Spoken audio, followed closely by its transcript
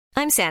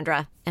I'm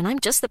Sandra, and I'm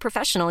just the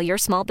professional your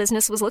small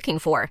business was looking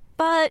for.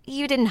 But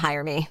you didn't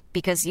hire me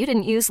because you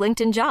didn't use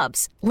LinkedIn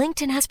Jobs.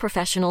 LinkedIn has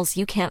professionals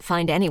you can't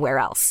find anywhere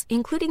else,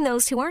 including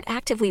those who aren't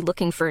actively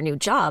looking for a new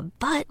job,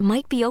 but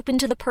might be open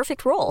to the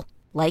perfect role,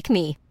 like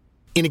me.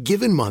 In a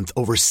given month,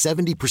 over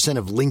 70%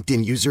 of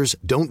LinkedIn users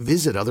don't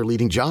visit other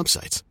leading job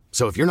sites.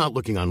 So if you're not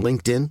looking on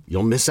LinkedIn,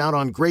 you'll miss out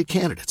on great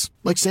candidates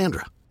like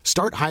Sandra.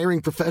 Start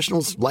hiring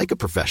professionals like a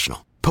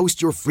professional.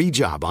 Post your free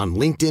job on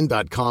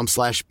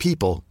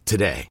linkedin.com/people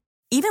today.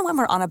 Even when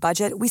we're on a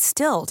budget, we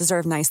still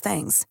deserve nice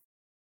things.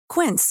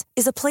 Quince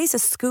is a place to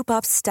scoop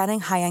up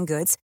stunning high-end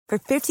goods for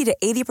 50 to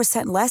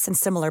 80% less than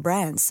similar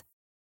brands.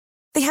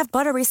 They have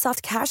buttery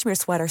soft cashmere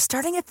sweaters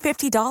starting at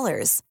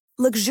 $50,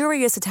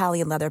 luxurious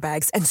Italian leather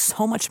bags, and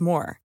so much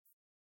more.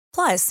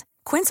 Plus,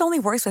 Quince only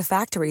works with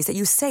factories that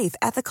use safe,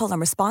 ethical, and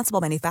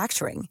responsible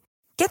manufacturing.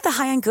 Get the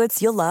high-end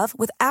goods you'll love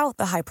without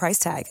the high price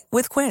tag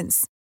with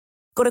Quince.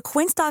 Go to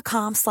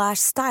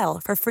quince.com/style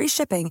for free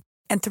shipping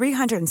and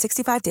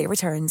 365-day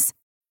returns.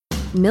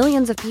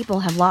 Millions of people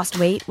have lost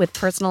weight with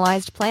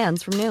personalized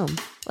plans from Noom.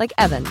 Like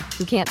Evan,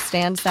 who can't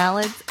stand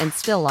salads and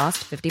still lost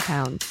 50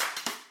 pounds.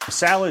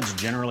 Salads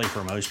generally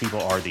for most people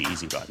are the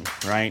easy button,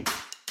 right?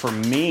 For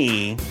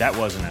me, that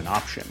wasn't an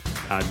option.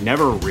 I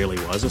never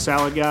really was a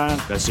salad guy.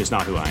 That's just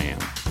not who I am.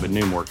 But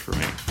Noom worked for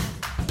me.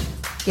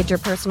 Get your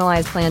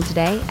personalized plan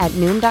today at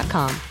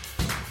Noom.com.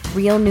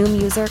 Real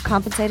Noom user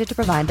compensated to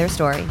provide their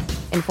story.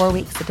 In 4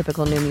 weeks, the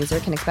typical Noom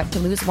user can expect to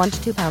lose 1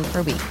 to 2 pounds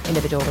per week.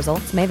 Individual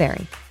results may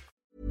vary.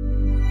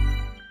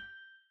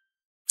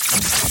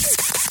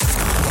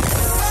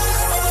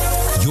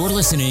 You're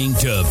listening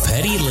to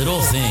Petty Little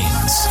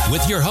Things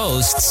with your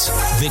hosts,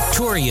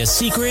 Victoria's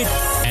Secret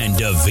and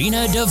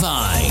Davina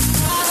Divine.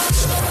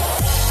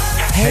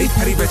 Hey,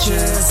 Petty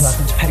Bitches.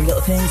 Welcome to Petty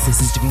Little Things. This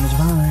is Davina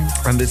Divine.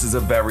 And this is a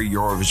very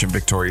Eurovision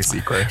Victoria's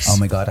Secret. Oh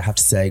my God, I have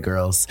to say,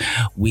 girls,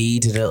 we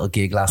did a little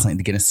gig last night in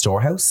the Guinness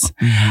Storehouse.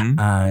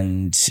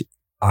 And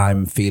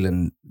I'm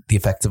feeling the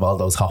effects of all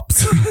those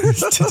hops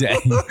today.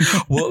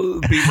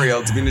 Well, be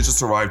real. Davina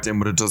just arrived in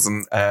with a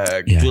dozen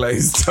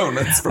glazed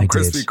donuts from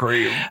Krispy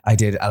Kreme. I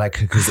did. I like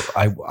because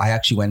I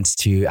actually went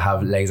to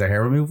have laser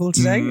hair removal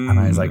today, and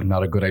I was like,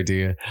 not a good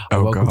idea. I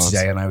woke up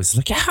today and I was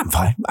like, yeah, I'm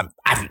fine.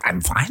 I'm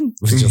fine.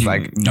 It was just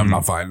like, no, I'm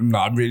not fine. No,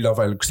 I'm really not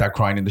fine. I start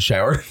crying in the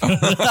shower.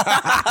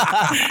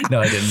 No,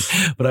 I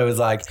didn't. But I was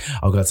like,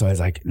 oh God. So I was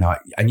like, no.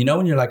 And you know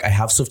when you're like, I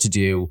have stuff to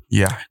do.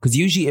 Yeah. Because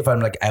usually if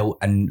I'm like out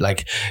and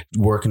like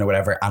working or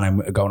whatever, and I'm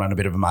going on a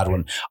bit of a mad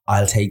one,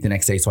 I'll take the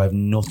next day, so I have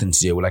nothing to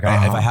do. Like if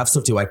I have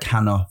stuff to do, I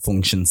cannot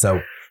function.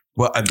 So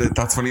well,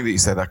 that's funny that you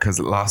say that, because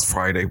last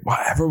Friday,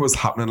 whatever was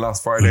happening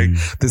last Friday,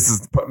 this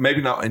is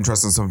maybe not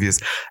interesting to some of you.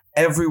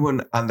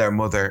 Everyone and their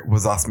mother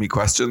was asking me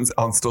questions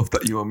on stuff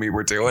that you and me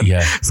were doing.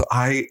 Yeah. So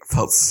I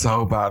felt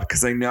so bad,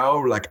 because I know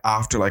like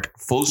after like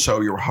full show,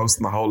 you were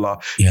hosting the whole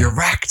lot. Yeah. You're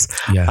wrecked.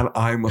 Yeah. And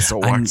I must have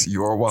watched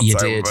your WhatsApp. You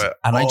did.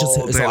 And I just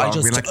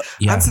like,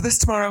 answer this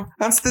tomorrow,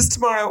 answer this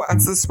tomorrow,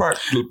 answer this tomorrow.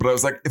 But I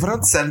was like, if I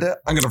don't send it,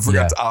 I'm going to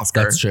forget to ask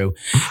her. That's true.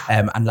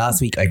 And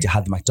last week I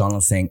had the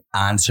McDonald's thing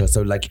and show.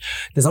 So like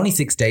there's only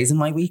 6 days in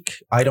my week.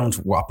 I don't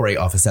operate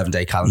off a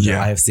 7-day calendar.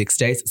 Yeah. I have 6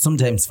 days,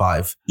 sometimes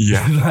 5.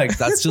 Yeah. Like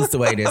that's just the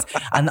way it is.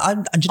 And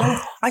you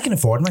know, I can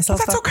afford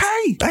myself. But that's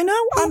okay. I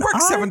know. I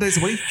work 7 days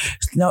a week.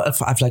 No,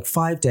 I've like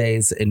 5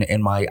 days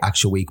in my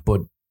actual week, but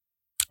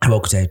I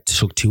woke up today,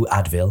 took 2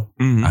 Advil.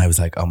 I was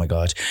like, oh my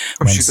God.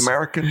 She's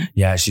American?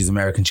 Yeah, she's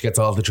American. She gets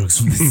all the drugs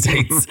from the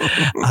States.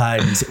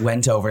 And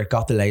went over,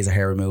 got the laser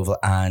hair removal.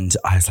 And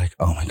I was like,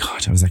 oh my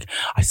God. I was like,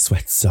 I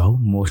sweat so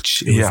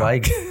much. It was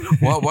like...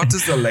 what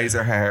does the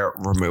laser hair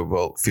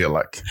removal feel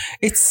like?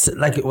 It's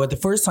like, well, the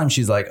first time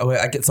she's like,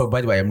 so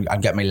by the way, I'm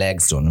getting my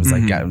legs done. It was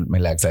like getting my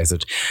legs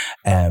lasered.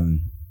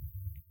 And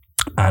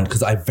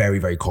because I have very,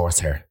 very coarse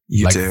hair.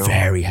 You like do.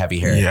 Very heavy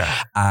hair.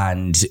 Yeah.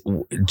 And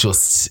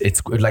just,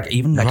 it's like,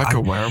 even you're like a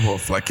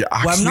werewolf. Like you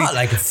actually, well, I'm not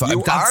like a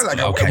you are like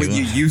okay. Well,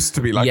 you used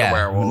to be like a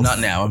werewolf. Not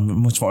now.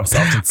 I'm much more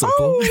soft and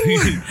supple.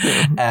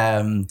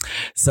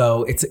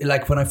 So it's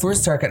like when I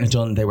first started getting it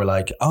done, they were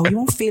like, oh, you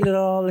won't feel it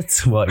all.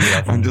 It's what you're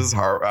having. I'm just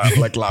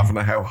like laughing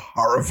at how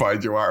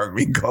horrified you are at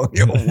me calling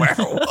you a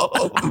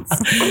werewolf.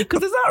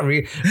 Because it's not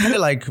really, kind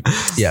of like,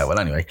 yeah, well,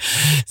 anyway.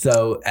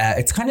 So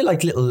it's kind of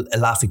like little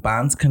elastic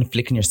bands kind of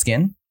flicking your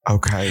skin.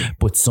 Okay.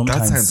 But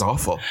sometimes that sounds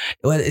awful.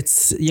 Well,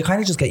 it's, you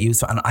kind of just get used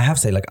to it. And I have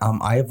to say, like,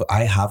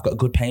 I have got a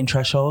good pain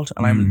threshold.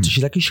 And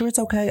she's like, you sure it's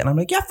okay? And I'm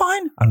like, yeah,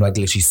 fine. I'm like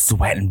literally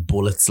sweating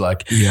bullets,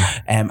 like,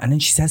 yeah. And then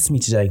she says to me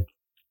today,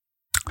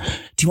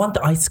 do you want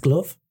the iced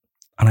glove?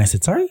 And I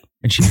said, sorry?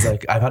 And she was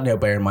like, I've had now,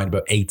 bear in mind,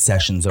 about 8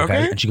 sessions.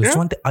 Okay. And she goes, do you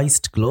want the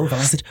iced glove?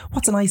 And I said,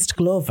 what's an iced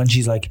glove? And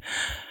she's like,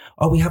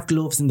 oh, we have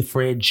gloves in the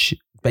fridge,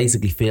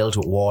 basically filled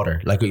with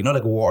water, like, you know,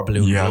 like a water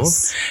balloon glove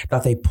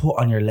that they put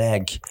on your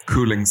leg,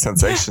 cooling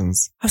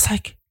sensations. I was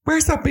like,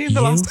 Where's that been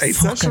the last 8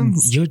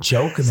 sessions? You're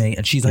joking me.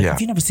 And she's like,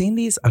 have you never seen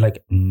these? I'm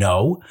like,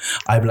 no.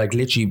 I'm like,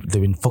 literally,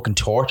 they've been fucking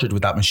tortured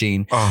with that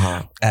machine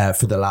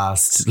for the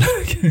last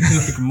like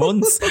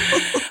months.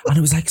 And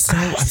it was like,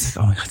 I was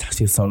like, oh my God, that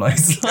feels so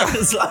nice. I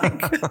was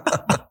like,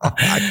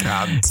 I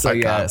can't.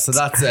 So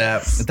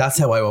that's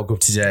how I woke up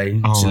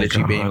today.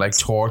 Literally being like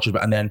tortured.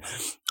 And then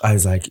I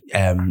was like,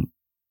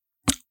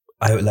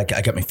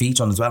 I got my feet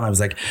on as well. And I was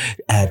like,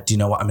 do you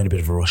know what? I'm in a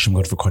bit of a rush. I'm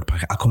going to record a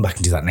podcast. I'll come back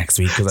and do that next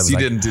week. Because I was you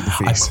didn't do the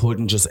feet? I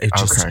couldn't just,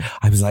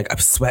 I was like, I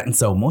was sweating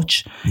so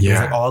much. Yeah. It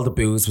was like all the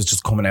booze was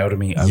just coming out of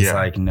me. I was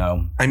like,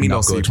 no. I mean,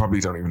 also, you probably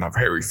don't even have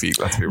hairy feet.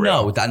 Let's be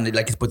real. No,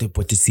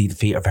 but to see the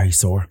feet are very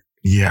sore.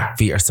 Yeah.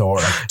 Feet are sore,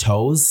 like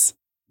toes.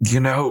 You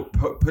know,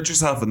 put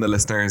yourself in the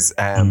listener's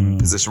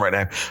position right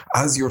now.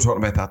 As you're talking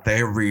about that,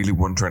 they're really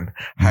wondering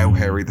how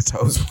hairy the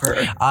toes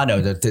were. I know,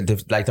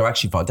 they're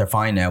actually fine. They're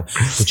fine now.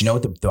 But you know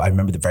what? I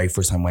remember the very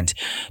first time I went,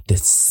 the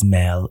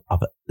smell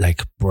of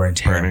like burnt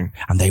hair,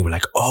 and they were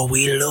like, "Oh,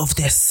 we love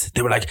this."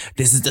 They were like,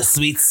 "This is the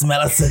sweet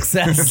smell of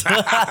success." And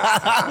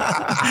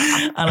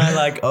I'm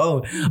like,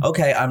 "Oh,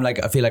 okay." I'm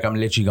like, I feel like I'm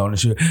literally going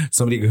to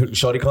somebody.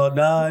 Shorty called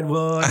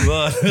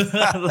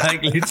 911,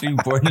 like literally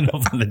burning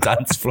up on the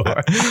dance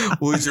floor.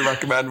 Would you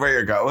recommend where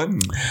you're going?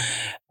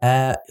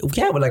 Yeah,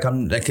 well, like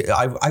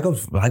I go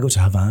to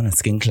Havana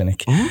Skin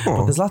Clinic,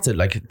 but there's lots of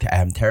like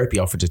therapy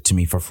offered it to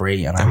me for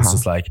free, and I was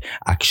just like,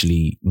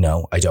 actually,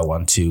 no, I don't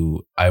want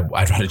to. I'd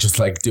rather just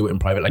like do it in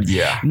private. Like,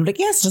 and you're like,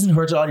 yes, it doesn't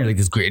hurt at all. And you're like,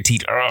 this great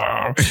teeth. So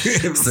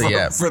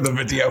for the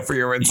video for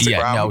your Instagram.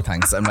 Yeah, no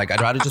thanks. I'm like,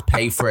 I'd rather just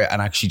pay for it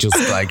and actually just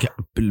like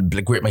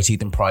grit my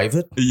teeth in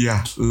private.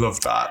 Yeah,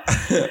 love that.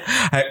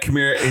 Come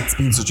here, it's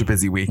been such a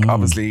busy week.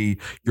 Obviously,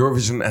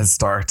 Eurovision has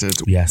started.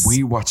 Yes,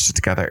 we watched it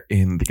together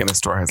in the Guinness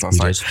Storehouse last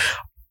night.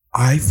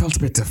 I felt a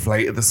bit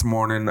deflated this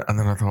morning, and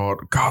then I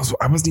thought, God,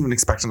 I wasn't even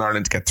expecting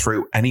Ireland to get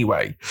through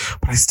anyway,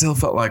 but I still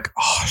felt like,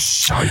 oh,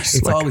 shite.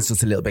 It's like, always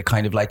just a little bit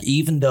kind of like,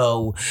 even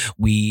though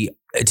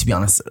to be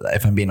honest,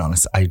 if I'm being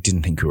honest, I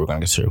didn't think we were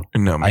going to get through.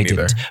 No, me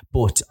neither. Didn't.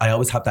 But I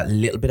always have that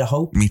little bit of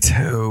hope. Me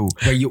too.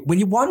 Where you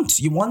want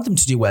them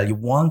to do well, you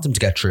want them to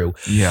get through.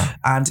 Yeah.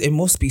 And it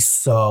must be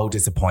so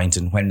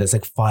disappointing when there's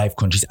like 5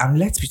 countries, and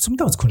some of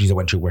those countries I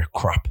went through were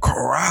crap.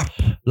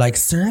 Like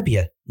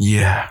Serbia.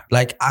 Yeah.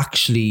 Like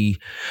actually,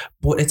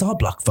 but it's all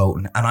block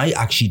voting. And I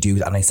actually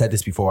do, and I said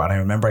this before, and I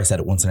remember I said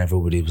it once and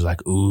everybody was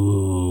like,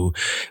 ooh.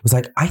 It was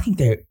like, I think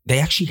they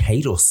actually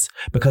hate us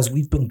because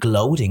we've been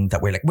gloating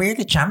that we're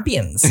the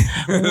champions.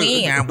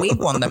 We've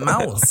won the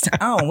most.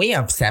 Oh, we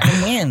have 7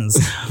 wins.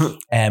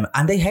 And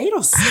they hate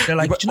us. They're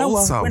like, do you know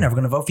what? We're never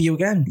going to vote for you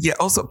again. Yeah,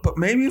 also, but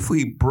maybe if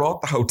we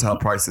brought the hotel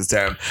prices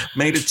down,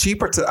 made it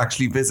cheaper to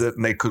actually visit,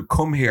 and they could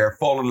come here,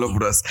 fall in love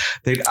with us,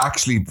 they'd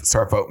actually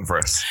start voting for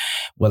us.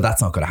 Well,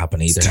 that's not going to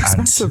happen either. It's too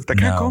expensive. They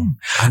can't come.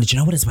 And do you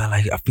know what as well?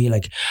 I feel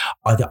like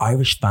the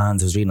Irish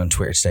fans, I was reading on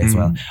Twitter today as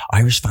well,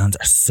 Irish fans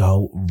are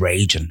so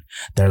raging.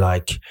 They're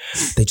like,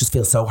 they just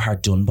feel so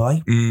hard done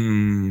by.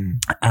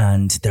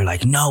 And they're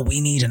like, no, we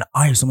need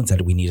someone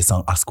said we need a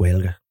song,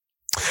 Asquelga.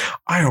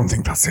 I don't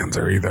think that sounds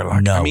there either.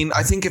 Like, no. I mean,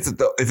 I think if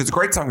it's a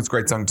great song, it's a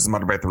great song. It doesn't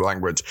matter about the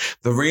language.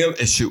 The real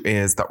issue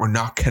is that we're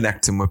not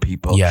connecting with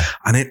people. Yeah.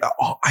 And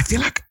I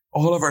feel like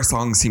all of our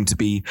songs seem to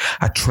be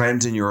a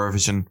trend in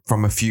Eurovision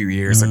from a few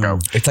years ago.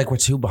 It's like we're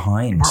too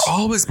behind. We're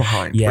always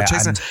behind. Yeah, we're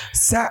chasing,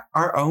 set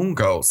our own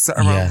goals, set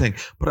our own thing.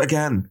 But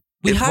again,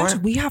 we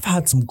have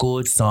had some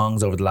good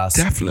songs over the last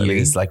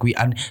years. Like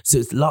so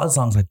a lot of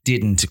songs that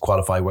didn't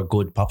qualify were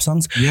good pop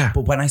songs. Yeah.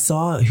 But when I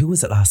saw, who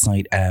was it last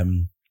night?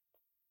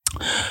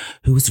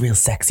 Who was the real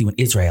sexy one?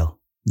 Israel.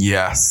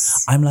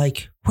 Yes. I'm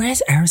like,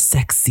 where's our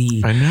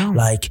sexy? I know.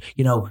 Like,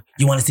 you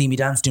want to see me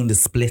dance doing the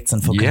splits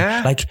and fucking,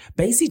 like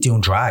basically doing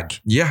drag.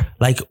 Yeah.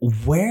 Like,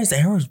 where's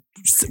our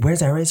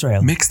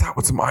Israel? Mix that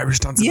with some Irish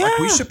dancing. Yeah. Like,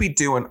 we should be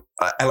doing,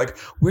 like,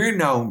 we're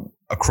known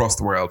across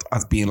the world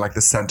as being like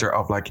the center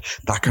of like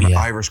that kind of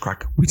Irish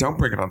crack. We don't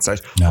bring it on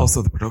stage. No.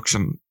 Also, the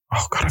production.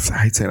 Oh God, I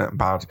hate saying it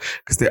bad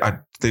because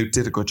they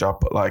did a good job,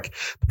 but like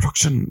the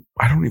production,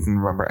 I don't even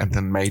remember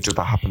anything major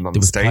that happened on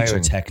the stage. There was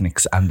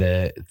pyrotechnics, and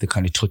the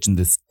kind of touching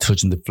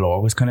the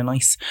floor was kind of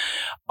nice.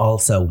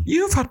 Also,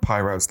 you've had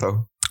pyros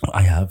though.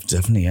 I have,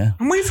 definitely, yeah.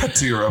 And we've had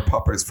 €2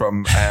 poppers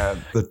from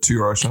the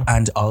 €2 shop.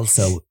 And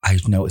also,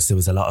 I've noticed there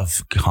was a lot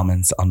of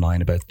comments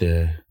online about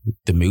the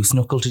moose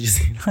knuckle. Did you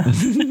see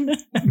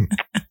that?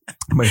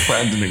 My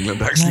friend in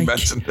England actually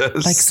mentioned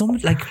this. Like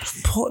someone,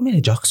 put him in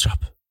a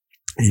jockstrap.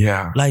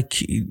 Yeah.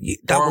 Like,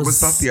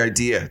 was that the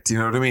idea? Do you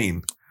know what I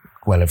mean?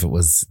 Well, if it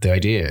was the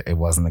idea, it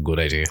wasn't a good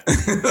idea.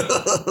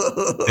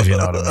 If you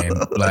know what I mean.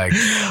 Like,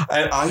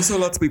 I saw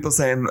lots of people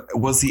saying,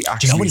 was he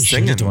actually what he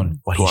singing?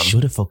 He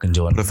should have fucking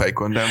done. Put a fake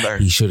one down there.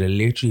 He should have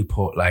literally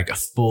put like a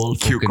full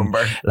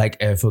cucumber, like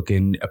a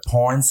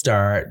porn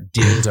star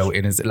dildo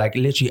in his, like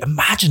literally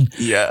imagine.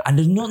 Yeah. And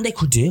there's nothing they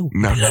could do.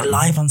 No.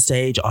 Live on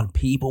stage, and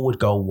people would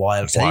go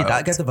wild. Tell you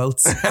that, get the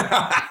votes.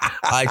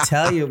 I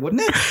tell you,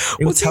 wouldn't it?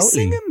 Was he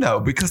singing though?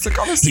 Because like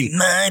honestly,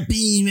 might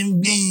be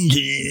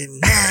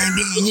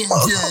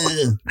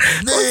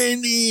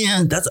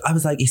I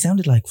was like, he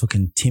sounded like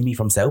fucking Timmy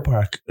from South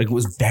Park. Like, it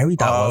was very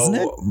that, wasn't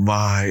it? Oh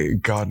my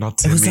God, not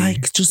Timmy. It was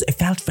like, it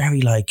felt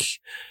very like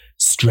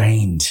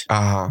strained.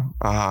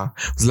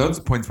 There's loads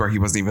of points where he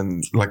wasn't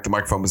even, like, the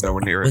microphone was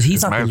nowhere near But he's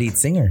his not mouth. the lead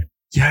singer.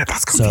 Yeah,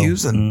 that's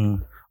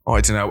confusing. Oh,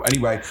 I don't know.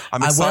 Anyway,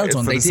 I'm excited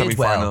well done. for the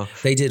semi-final.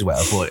 They did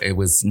well, but it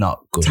was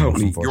not good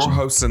Totally. enough, You're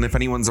hosting. If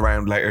anyone's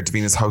around later,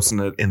 Davina's hosting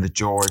it in the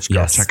George.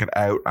 Go check it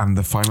out. And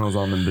the final's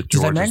on in the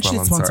George. Did I mention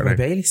it's sponsored by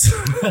Bailey's?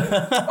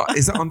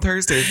 Is it on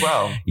Thursday as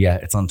well? Yeah,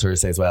 it's on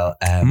Thursday as well.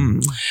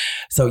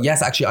 So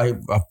yes, actually,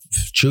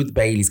 through the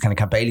Bailey's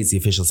Bailey's the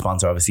official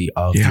sponsor, obviously,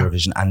 of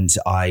Eurovision, and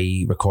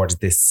I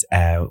recorded this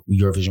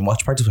Eurovision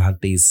watch party. We had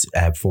these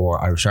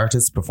for Irish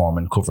artists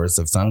performing covers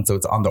of songs, so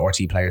it's on the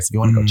RT player. So if you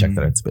want to go check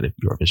that out, it's a bit of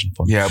Eurovision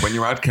fun. Yeah, when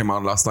your ad came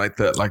on last night,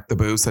 the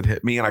booze had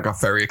hit me, and I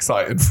got very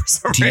excited for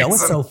some reason. Do you know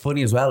what's so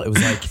funny as well? It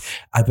was like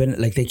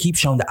they keep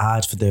showing the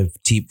ad for the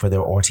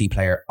RT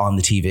player on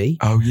the TV.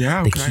 Oh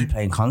yeah, they keep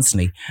playing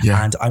constantly,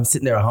 and I'm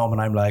sitting there at home,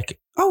 and I'm like,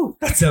 oh,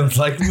 that sounds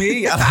like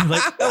me. And I'm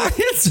like, oh,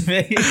 it's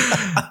me.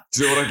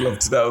 Do you know what I'd love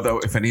to know, though?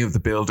 If any of the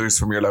builders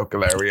from your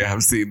local area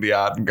have seen the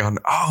ad and gone,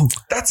 oh,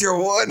 that's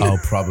your one. Oh,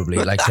 probably.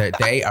 Like,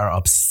 they are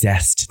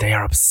obsessed. They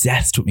are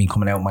obsessed with me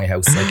coming out of my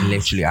house, like,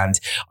 literally. And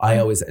I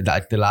always,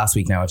 like, the last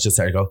week now, I've just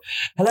started to go,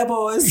 hello,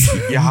 boys.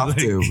 You have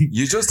to.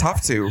 You just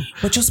have to.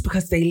 But just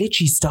because they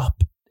literally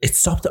stop. I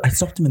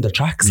stopped them in their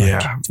tracks.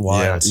 It's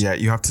wild. Yeah,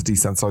 you have to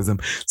desensitize them.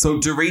 So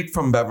Dorit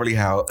from Beverly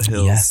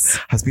Hills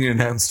has been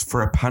announced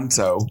for a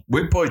panto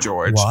with Boy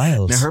George.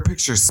 Wild. Now her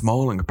picture's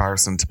small in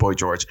comparison to Boy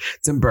George.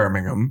 It's in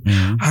Birmingham.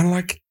 And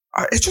like,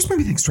 it just made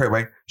me think straight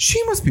away,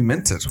 she must be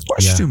minted. What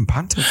is she doing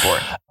panto for?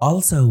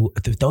 Also,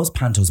 those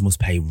pantos must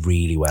pay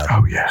really well.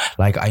 Oh yeah.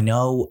 Like I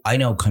know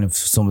kind of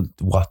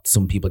what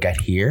some people get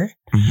here.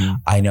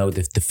 I know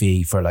the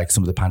fee for like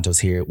some of the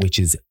pantos here, which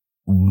is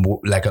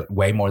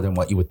way more than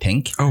what you would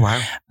think. Oh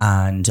wow.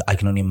 And I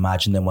can only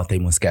imagine then what they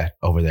must get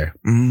over there.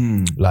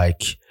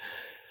 Like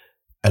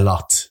a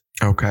lot.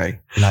 Okay.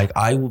 Like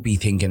I would be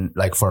thinking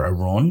like for a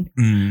run,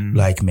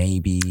 like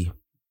maybe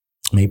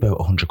about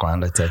 100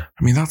 grand, I'd say.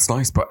 I mean, that's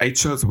nice, but 8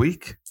 shows a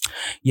week.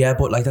 Yeah,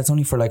 but like that's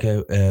only for like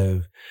a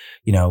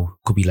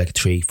could be like a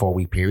 3-4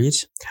 week period.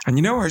 And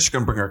you know how she's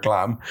going to bring her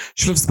glam?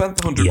 She'll have spent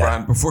the 100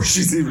 grand before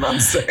she's even on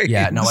stage.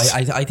 Yeah, no,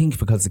 I think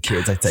because the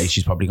kids, I'd say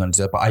she's probably going to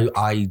do it. But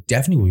I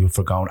definitely will be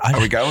for going. Are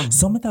we going?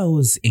 Some of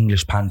those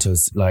English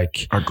pantos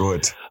are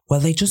good. Well,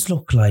 they just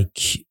look like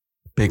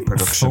big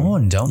production.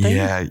 Fun, don't they?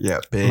 Yeah,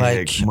 big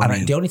money.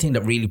 And the only thing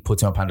that really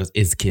puts me on pantos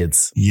is the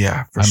kids.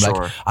 Yeah, for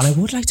sure. And I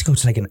would like to go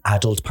to like an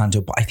adult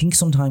panto, but I think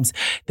sometimes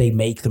they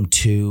make them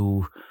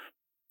too...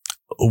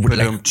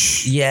 and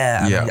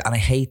I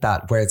hate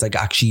that, where it's like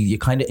actually you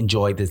kind of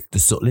enjoy the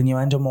subtle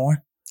innuendo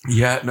more.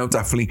 Yeah, no,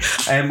 definitely.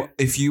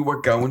 If you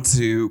were going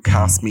to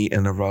cast me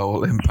in a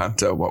role in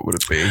panto, what would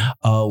it be?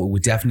 Oh, it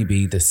would definitely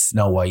be the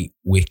Snow White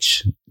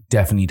witch.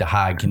 Definitely the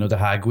hag, the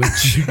hag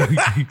witch.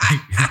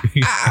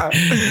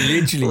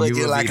 Literally, would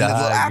you would like be the a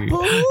little hag.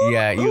 apple?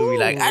 Yeah, you would be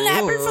like, an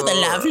apple for the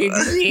lovely.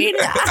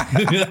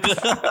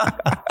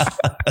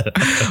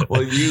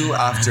 Well, you,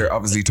 after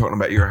obviously talking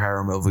about your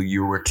harem movie,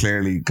 you were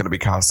clearly going to be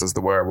cast as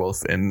the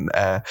werewolf in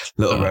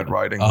Little Red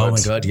Riding Hood. Oh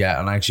my God, yeah.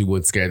 And I actually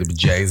would scare the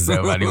bejesus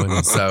out of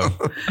anyone. So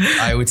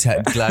I would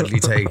gladly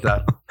take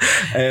that.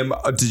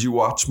 Did you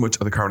watch much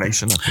of the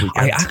coronation at the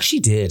weekend? I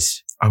actually did.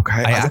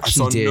 Okay. I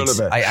actually did. None of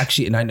it.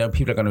 And I know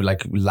people are going to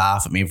like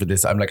laugh at me for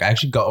this. I'm like, I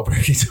actually got up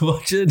early to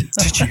watch it.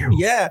 Did you?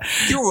 Yeah.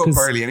 You were up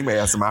early anyway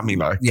as a mammy,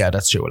 like. Yeah,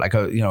 that's true. Like,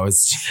 I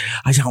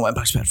went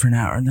back to bed for an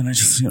hour and then I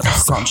just,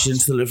 saunched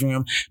into the living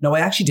room. No,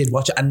 I actually did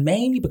watch it, and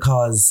mainly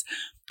because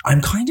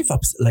I'm kind of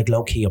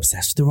low-key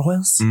obsessed with the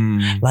royals.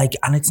 Like,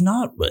 and it's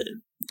not...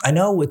 I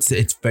know it's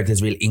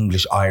there's real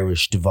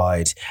English-Irish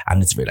divide,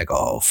 and it's really like,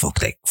 oh, fuck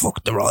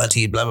the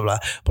royalty, blah, blah, blah.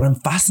 But I'm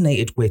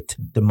fascinated with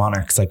the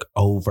monarchs, like,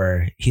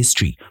 over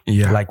history.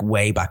 Yeah. Like,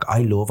 way back. I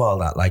love all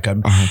that. Like,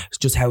 it's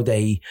just how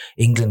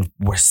England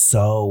were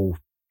so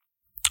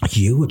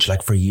huge,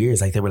 like, for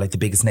years. Like, they were, like, the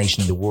biggest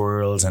nation in the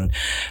world, and,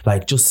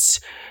 like,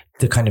 just...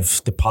 the kind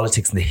of the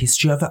politics and the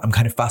history of it, I'm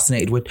kind of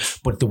fascinated with.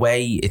 But the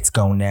way it's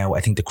going now,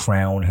 I think the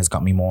Crown has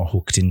got me more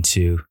hooked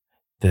into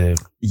the...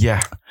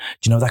 Yeah. Do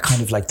you know that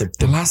kind of like the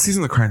last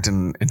season of The Crown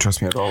didn't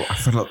interest me at all. I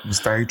felt like it was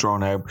very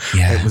drawn out.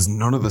 Yeah. It was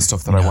none of the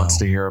stuff that I wanted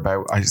to hear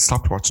about. I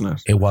stopped watching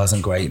it. It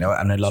wasn't great,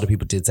 and a lot of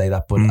people did say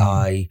that, but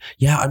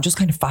I'm just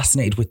kind of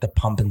fascinated with the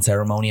pomp and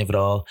ceremony of it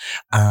all.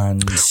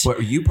 And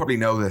well, you probably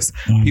know this.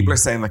 People are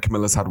saying that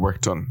Camilla's had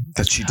work done,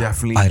 that she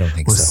definitely I don't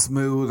think was so.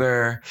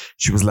 Smoother.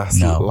 She was less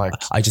like...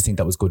 I just think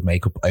that was good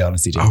makeup. I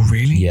honestly do. Oh,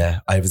 really? Yeah.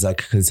 I was like,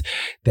 because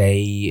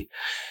they...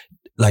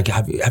 Like,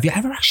 have you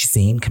ever actually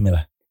seen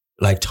Camilla?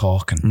 Like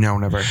talking? No,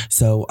 never.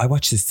 So I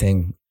watched this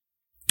thing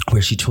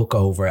where she took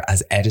over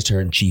as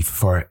editor-in-chief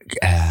for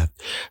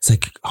it's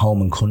like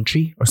Home and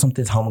Country or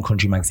something. It's Home and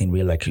Country magazine,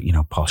 real like,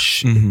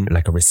 posh,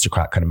 like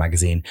aristocrat kind of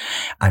magazine.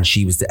 And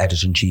she was the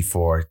editor-in-chief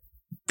for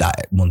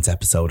that month's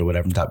episode or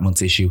whatever, that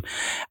month's issue.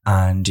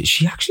 And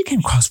she actually came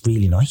across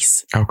really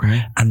nice.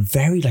 Okay. And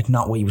very like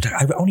not what you would.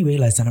 I only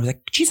realised then I was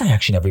like, geez, I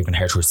actually never even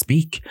heard her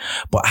speak.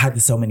 But I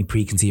had so many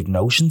preconceived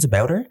notions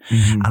about her.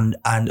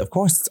 And of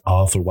course it's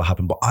awful what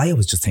happened. But I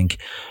always just think,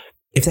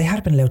 if they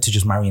had been allowed to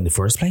just marry in the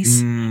first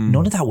place,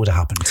 none of that would have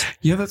happened.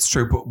 Yeah, that's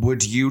true. But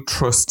would you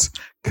trust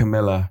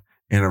Camilla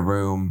in a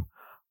room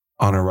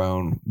on her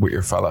own with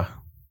your fella?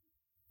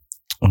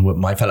 And with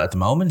my fella at the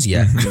moment,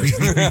 yeah.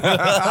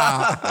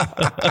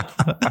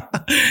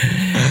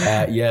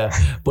 Yeah.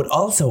 But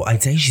also,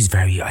 I'd say she's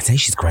great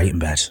in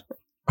bed.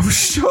 Oh,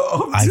 shut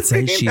up. I'd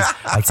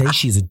say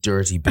she's a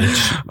dirty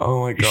bitch.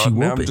 Oh my God.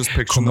 Now I'm just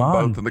picturing them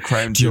both in the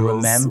crown jewels. Do you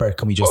remember,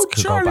 can we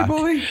just go back?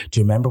 Boy. Do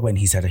you remember when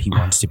he said that he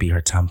wanted to be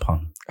her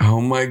tampon?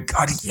 Oh my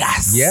God,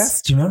 yes.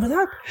 Yes. Do you remember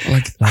that?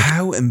 Like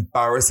how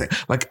embarrassing.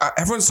 Like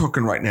everyone's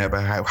talking right now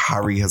about how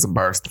Harry has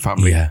embarrassed the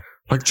family. Yeah.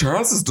 Like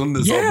Charles has done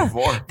this all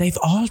before. They've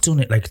all done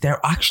it. Like they're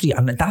actually,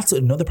 and that's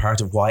another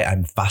part of why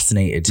I'm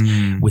fascinated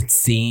with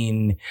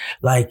seeing,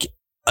 like,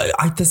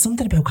 there's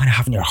something about kind of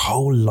having your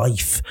whole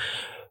life,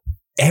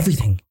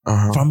 everything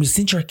from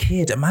since you're a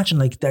kid. Imagine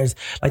like there's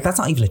like, that's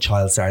not even a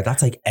child star.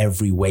 That's like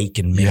every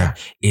waking minute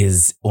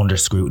is under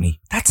scrutiny.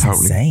 That's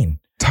insane.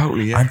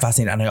 Totally, yeah. I'm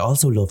fascinated. And I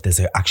also love this.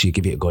 I actually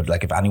give you a good,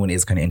 like if anyone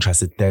is kind of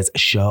interested, there's a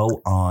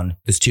show on,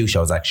 there's two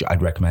shows actually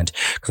I'd recommend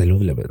because I love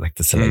a little bit like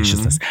the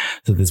salaciousness.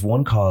 So there's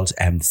one called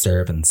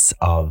Servants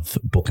of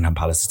Buckingham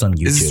Palace. It's on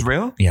YouTube. Is this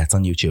real? Yeah, it's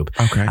on YouTube.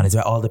 Okay. And it's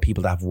about all the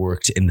people that have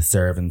worked in the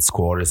servants'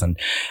 quarters and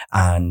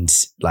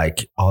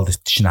like all the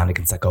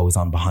shenanigans that goes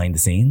on behind the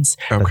scenes.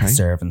 Okay. That the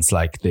servants,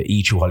 like the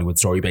E True Hollywood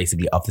story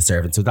basically of the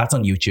servants. So that's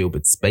on YouTube.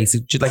 It's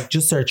basically like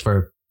just search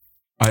for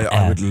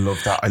I would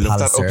love that. I love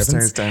that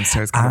upstairs,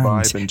 downstairs kind of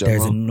vibe in general.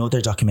 There's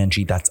another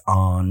documentary that's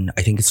on,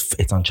 I think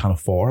it's on Channel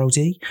 4 OD.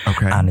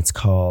 Okay. And it's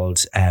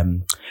called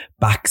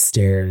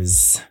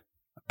Backstairs.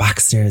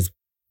 Oh,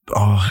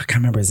 I can't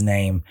remember his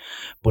name,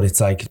 but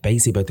it's like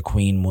basically about the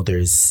Queen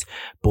Mother's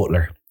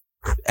butler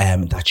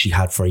that she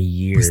had for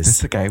years. Was this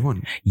the gay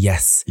one?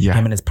 Yes. Yeah.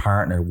 Him and his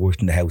partner worked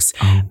in the house.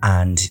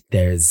 And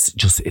there's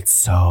just,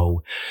 it's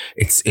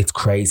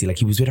crazy. Like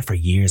he was with her for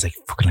years, like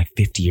fucking like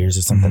 50 years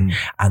or something.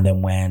 And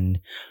then when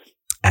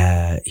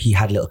he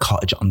had a little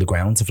cottage on the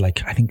grounds of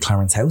like, I think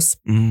Clarence House.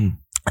 And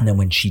then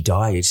when she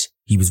died,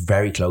 he was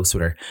very close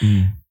with her.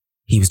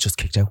 He was just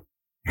kicked out.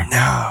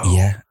 No.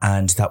 Yeah.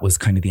 And that was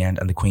kind of the end.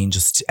 And the Queen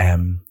just,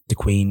 the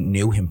Queen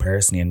knew him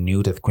personally and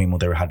knew that the Queen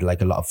Mother had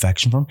like a lot of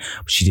affection for him,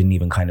 but she didn't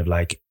even kind of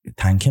like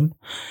thank him.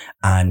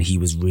 And he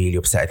was really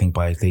upset, I think,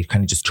 they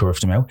kind of just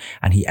turfed him out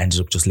and he ended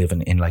up just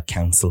living in like a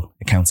council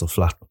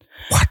flat.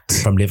 What?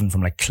 From living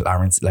from like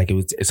Clarence, like it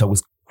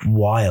was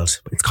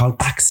wild. It's called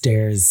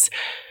Backstairs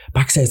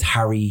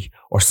Harry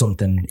or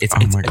something. It's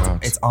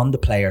on the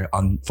player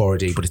on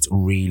 4D, but it's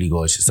really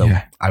good. So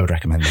I would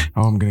recommend it.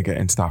 Oh, I'm going to get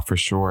into that for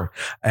sure.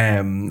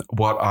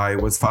 What I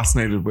was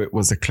fascinated with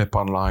was a clip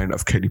online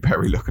of Katy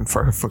Perry looking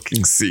for a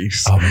fucking seat.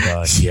 Oh my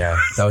God, yeah.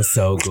 That was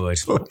so good.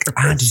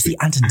 And did you see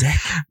Ant and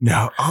Dec?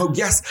 No. Oh,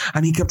 yes.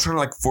 And he kept trying to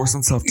like force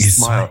himself to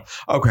smile.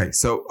 Okay,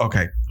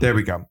 there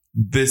we go.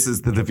 This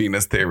is the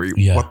Davina's theory.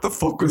 Yeah. What the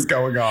fuck was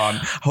going on?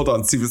 Hold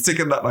on, Steve was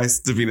sticking that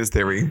nice Davina's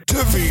theory.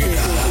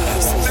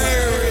 Davina's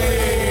theory.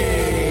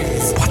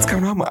 What's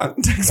going on with Ant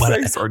and Dec's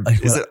face? Or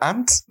is it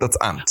Ant? That's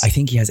Ant. I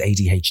think he has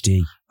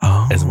ADHD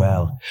as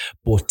well.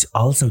 But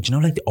also, do you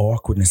know like the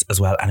awkwardness as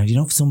well? And you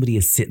know if somebody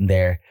is sitting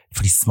there, if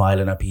he's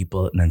smiling at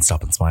people and then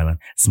stopping smiling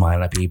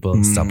at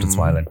people, stopping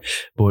smiling.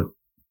 But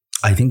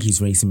I think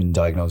he's recently been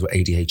diagnosed with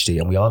ADHD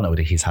and we all know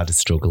that he's had his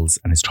struggles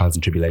and his trials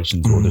and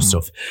tribulations and other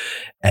stuff.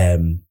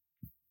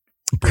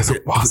 Because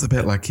it was a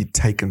bit like he'd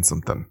taken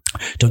something.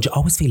 Don't you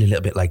always feel a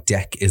little bit like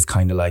Dec is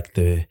kind of like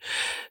the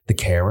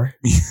carer?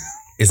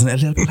 Isn't it a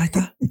little bit like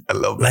that? I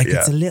love it. Like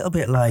it's a little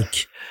bit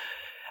like,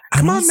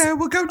 come on now,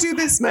 we'll go do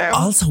this now.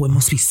 Also, it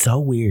must be so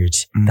weird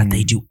that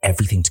they do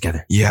everything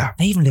together. Yeah.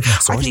 They even live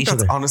next door to each other. I think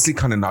that's honestly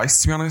kind of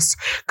nice, to be honest.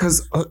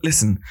 Because,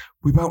 listen,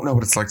 we both know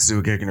what it's like to do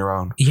a gig on your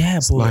own. Yeah,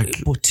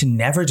 but to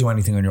never do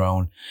anything on your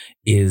own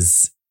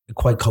is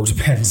quite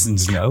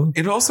codependent, you know?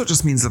 It also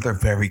just means that they're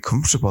very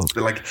comfortable.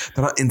 They're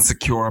not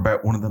insecure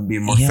about one of them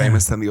being more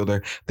famous than the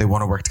other. They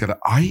want to work together.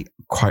 I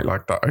quite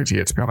like that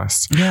idea, to be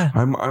honest. Yeah.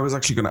 I was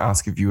actually going to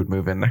ask if you would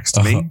move in next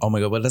to me. Oh my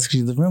God, well, that's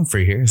actually the room for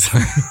here. So.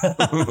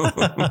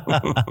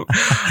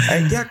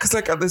 Yeah, because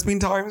there's been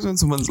times when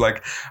someone's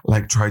like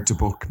tried to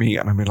book me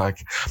and I've been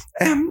like,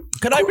 can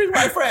I bring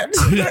my friend?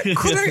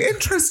 Could I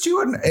interest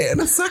you in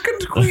a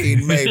second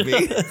queen,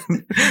 maybe?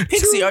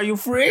 Pixie, are you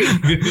free?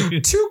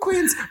 2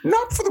 queens,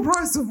 not for the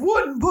price of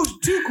 1, but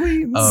 2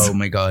 queens. Oh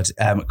my God.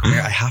 Come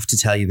here, I have to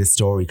tell you this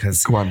story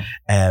because go on.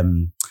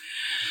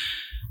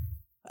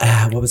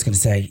 What was I going to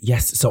say?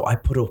 Yes, so I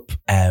put up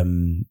my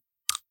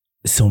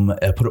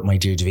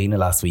Dear Davina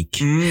last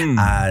week,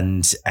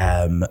 and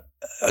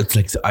it's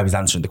like I was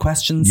answering the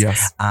questions,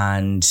 yes,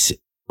 and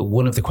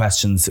one of the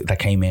questions that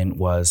came in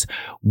was,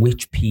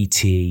 which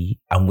PT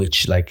and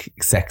which like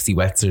sexy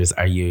wetzers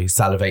are you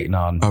salivating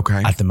on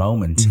at the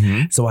moment?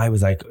 Mm-hmm. So I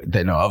was like,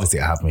 obviously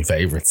I have my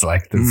favorites.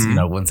 Like there's,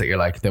 ones that you're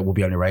like, that will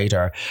be on your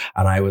radar.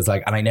 And I was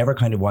like, and I never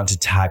kind of wanted to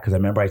tag, because I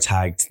remember I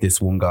tagged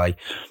this one guy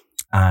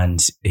and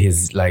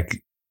his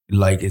like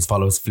his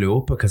followers flew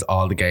up because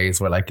all the gays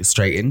were like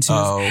straight into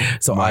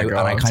it. So I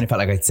kind of felt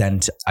like I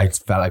felt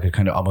like I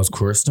kind of almost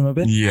cursed him a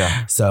bit.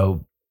 Yeah.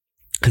 So,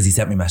 because he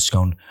sent me a message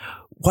going,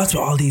 what's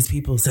with all these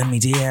people send me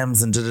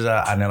DMs and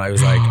da-da-da. And then I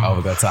was like, oh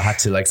my God. So I had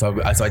to like, so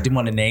I didn't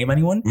want to name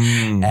anyone.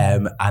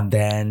 And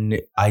then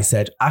I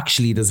said,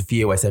 actually, there's a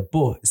few. I said,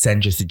 but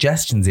send your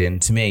suggestions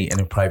in to me in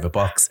a private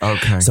box.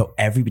 Okay. So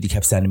everybody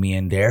kept sending me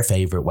in their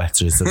favorite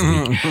wetzers of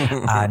the week.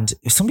 And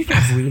some people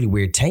have really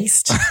weird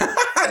taste.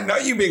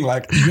 Not you being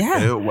like,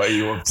 what are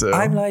you up to?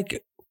 I'm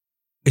like,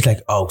 it's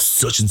like, oh,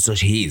 such and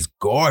such, he's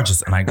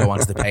gorgeous. And I go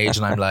onto the page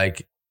and I'm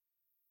like,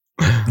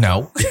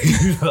 no.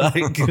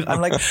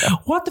 I'm like,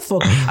 what the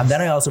fuck? And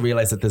then I also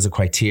realized that there's a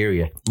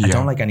criteria. I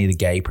don't like any of the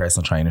gay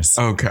personal trainers.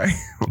 Okay.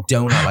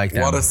 Do not like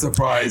them. What a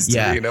surprise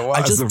to me.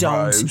 I just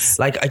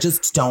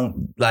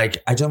don't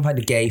find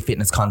the gay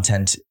fitness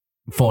content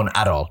fun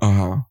at all.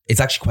 It's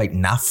actually quite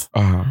naff.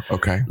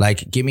 Okay.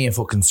 Like, give me a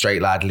fucking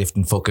straight lad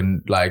lifting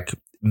fucking like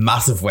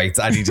massive weights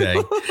any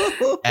day.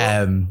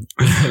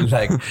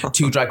 Like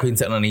 2 drag queens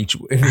sitting on each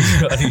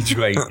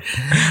weight.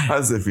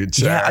 As if you'd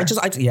share. I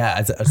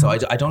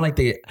don't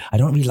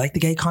really like the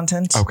gay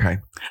content. Okay.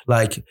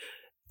 Like,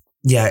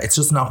 yeah, it's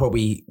just not where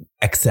we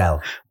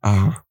excel.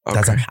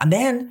 Okay. And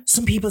then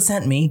some people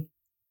sent me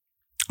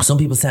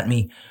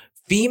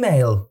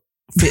female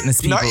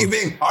fitness people. Not you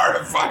being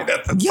horrified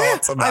at the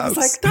thoughts of that. I was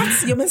like,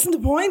 you're missing the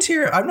point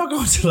here. I'm not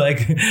going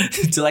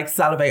to like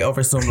salivate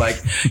over some like,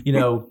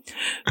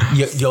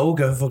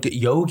 yoga fucking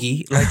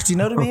yogi. Like, do you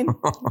know what I mean?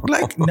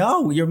 Like,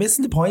 no, you're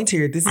missing the point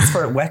here. This is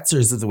for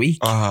wetzers of the week.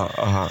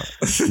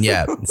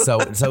 Yeah. So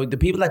the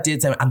people that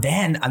did send, and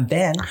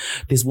then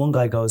this one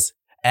guy goes,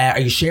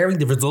 are you sharing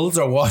the results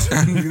or what?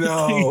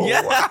 No.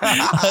 Yeah.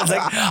 I was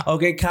like,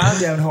 okay,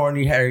 calm down,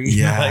 horny Harry.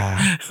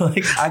 Yeah.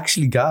 like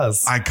actually,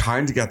 guys. I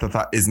kind of get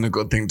that isn't a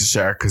good thing to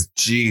share, because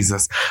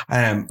Jesus,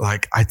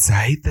 like I'd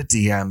say the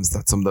DMs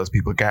that some of those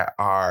people get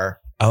are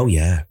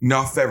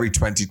not very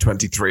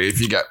 2023, if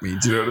you get me.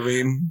 Do you know what I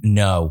mean?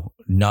 No,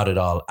 not at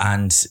all.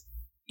 And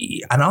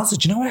also,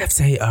 do you know what I have to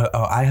say?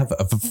 I have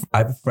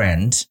a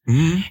friend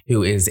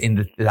who is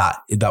in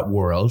that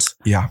world.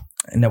 Yeah.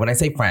 Now, when I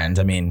say friend,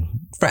 I mean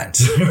friend,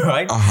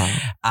 right?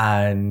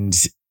 And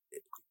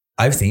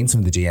I've seen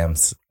some of the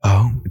DMs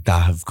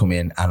that have come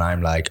in, and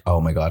I'm like, oh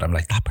my God,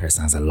 that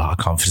person has a lot of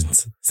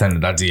confidence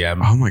sending that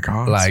DM. Oh my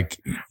God. Like,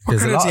 what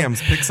kind of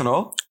DMs? Pics and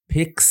all?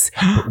 Pics,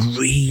 but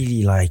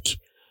really like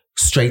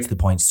straight to the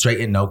point, straight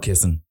in, no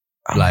kissing.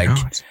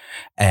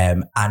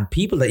 And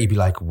people that you'd be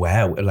like,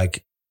 wow,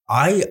 like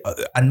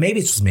and maybe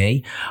it's just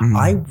me,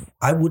 I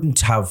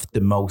wouldn't have the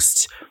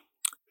most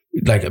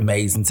like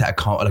amazing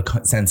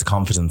sense of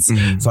confidence.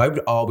 So I would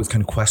always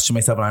kind of question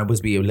myself, and I would always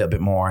be a little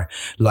bit more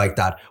like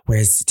that.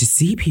 Whereas to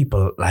see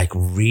people like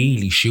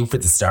really shoot for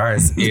the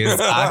stars is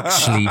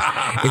actually,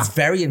 it's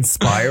very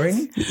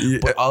inspiring,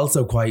 but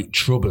also quite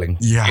troubling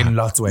in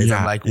lots of ways.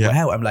 I'm like,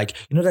 wow. I'm like,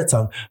 that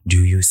song,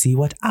 do you see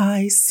what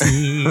I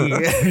see?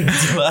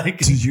 Like,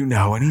 do you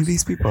know any of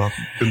these people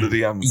in the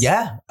DMs?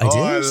 Yeah, I did.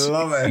 I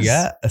love it.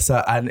 Yeah.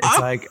 So, and it's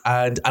like,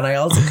 and I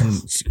also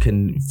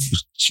can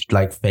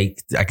like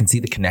fake, I can see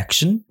the connection.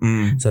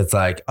 So it's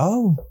like,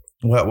 oh,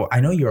 well,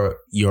 I know you're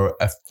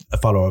a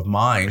follower of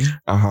mine.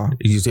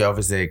 You see,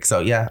 obviously.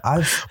 So yeah,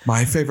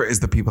 my favorite is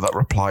the people that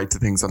reply to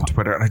things on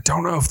Twitter, and I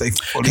don't know if they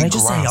fully Can I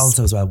just say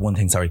also as well one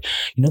thing? Sorry,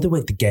 the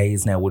way the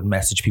gays now would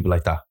message people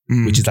like that,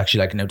 which is actually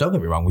like, no, don't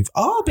get me wrong, we've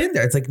all been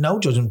there. It's like no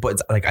judgment, but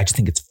it's like I just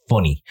think it's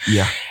funny.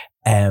 Yeah.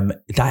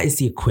 That is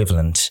the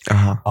equivalent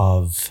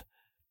of,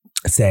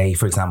 say,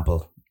 for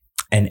example,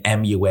 an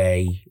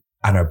MUA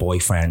and her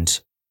boyfriend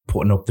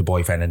putting up the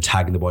boyfriend and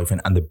tagging the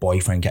boyfriend, and the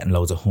boyfriend getting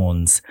loads of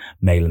huns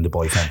mailing the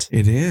boyfriend.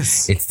 It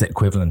is. It's the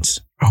equivalent.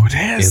 Oh, it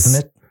is.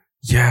 Isn't it?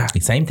 Yeah. It's the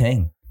same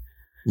thing.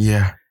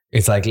 Yeah.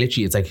 It's like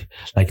literally, it's like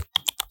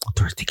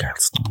thirsty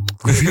girls.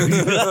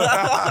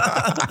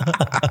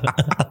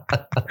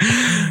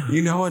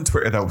 On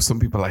Twitter though, some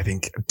people I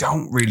think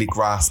don't really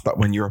grasp that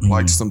when you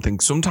reply to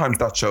something, sometimes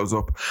that shows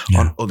up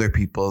on other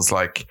people's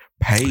like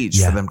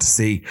page for them to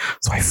see.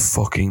 So I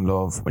fucking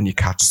love when you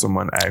catch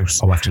someone out.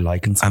 Oh, after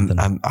liking something.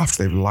 And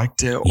after they've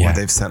liked it, or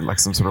they've sent like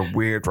some sort of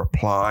weird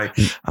reply.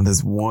 And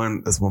there's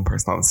one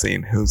person on the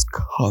scene who's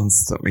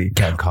constantly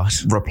getting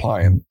caught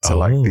replying to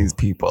like these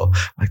people,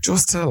 like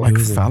just to like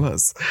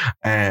fellas.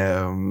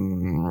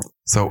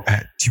 So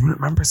do you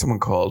remember someone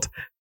called?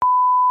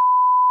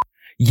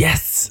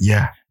 Yes.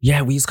 Yeah.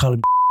 Yeah, we used to call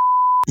him.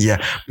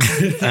 Yeah.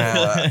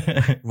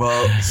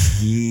 Well,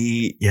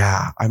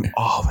 I'm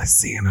always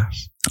seeing it.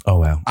 Oh,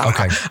 wow.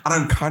 Okay. And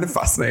I'm kind of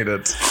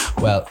fascinated.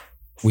 Well,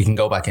 we can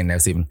go back in now,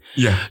 Stephen.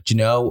 Yeah. Do you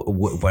know,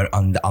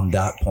 on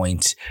that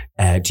point,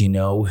 do you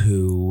know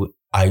who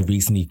I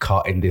recently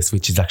caught in this,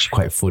 which is actually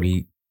quite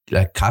funny?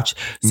 catch.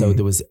 So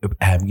there was,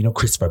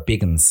 Christopher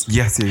Biggins.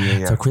 Yes,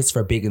 yeah. So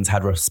Christopher Biggins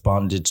had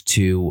responded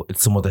to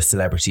some other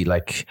celebrity,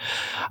 like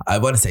I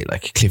want to say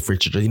like Cliff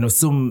Richard, or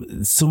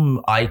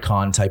some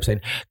icon type,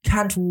 saying,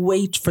 "Can't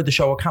wait for the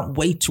show, or can't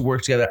wait to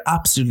work together.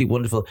 Absolutely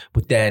wonderful."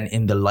 But then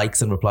in the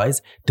likes and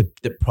replies, the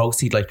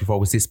post he'd liked before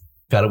was this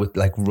fella with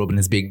like rubbing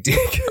his big dick,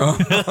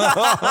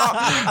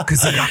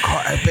 because he got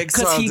caught a big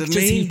swell, didn't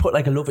he? He put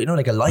like a love,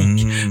 like a like.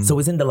 So it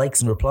was in the likes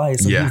and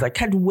replies. So he was like,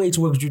 "Can't wait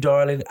to work with you,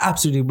 darling.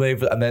 Absolutely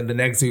wonderful." And then the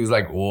next he was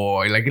like, "Oh,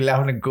 like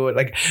laughing good."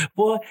 Like,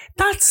 boy,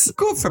 that's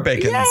good for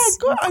Bacon. Yeah,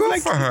 good.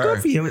 Good for her.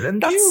 Good for you.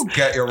 And that's, you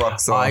get your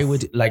rocks off.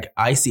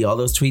 I see all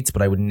those tweets,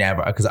 but I would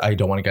never, because I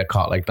don't want to get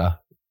caught like that.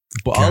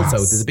 But also,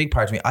 there's a big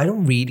part of me, I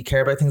don't really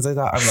care about things like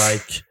that. I'm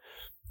like,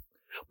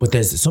 but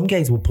there's some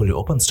gays will put it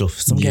up on stuff.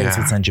 Some gays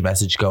will send you a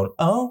message going,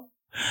 "Oh,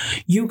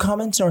 you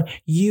comment, or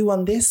you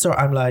on this," or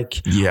I'm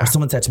like, or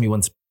someone said to me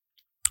once,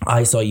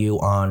 "I saw you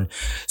on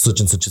such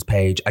and such's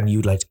page and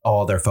you liked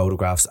all their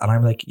photographs," and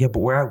I'm like, yeah, but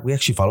we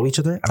actually follow each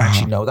other and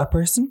actually know that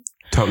person.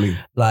 Totally.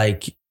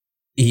 Like,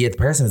 the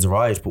person has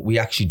arrived, but we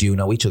actually do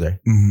know each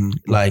other.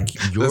 Like,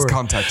 there's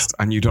context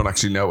and you don't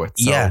actually know it.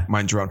 So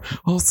mind your own.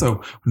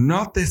 Also,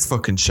 not this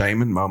fucking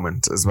shaming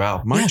moment as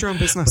well. Mind your own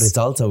business. But it's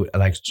also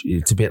like,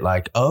 it's a bit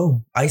like,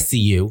 "Oh, I see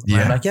you."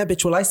 I'm like, "Yeah,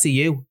 bitch, well, I see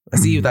you. I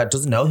see you that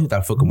doesn't know who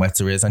that fucking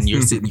Wetzer is, and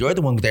you're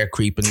the one there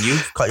creeping.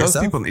 You've caught yourself."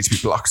 Those people need to be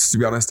blocked, to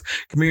be honest.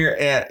 Come here.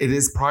 It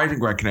is Pride in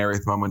Gran Canaria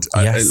at the moment.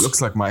 It looks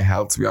like my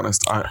hell, to be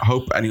honest. I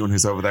hope anyone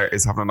who's over there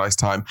is having a nice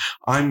time.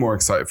 I'm more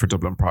excited for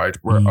Dublin Pride.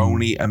 We're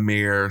only a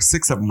mere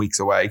 6-7 weeks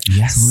away.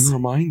 Yes. So we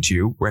remind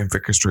you, we're in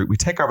Vicar Street. We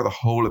take over the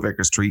whole of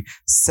Vicar Street,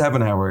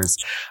 7 hours.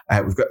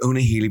 We've got Una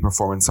Healy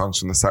performing songs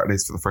from the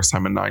Saturdays for the first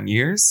time in 9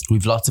 years.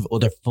 We've lots of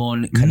other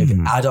fun kind of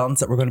add-ons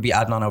that we're going to be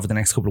adding on over the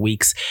next couple of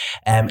weeks.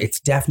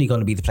 It's definitely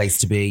going to be the place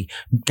to be.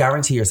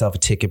 Guarantee yourself a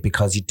ticket,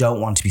 because you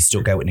don't want to be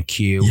stuck out in a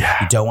queue.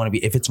 You don't want to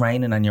be, if it's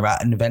raining and you're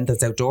at an event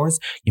that's outdoors,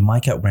 you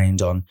might get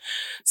rained on.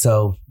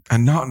 So,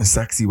 and not in a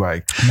sexy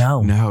way.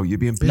 No, you'd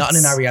be in bits. Not in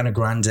an Ariana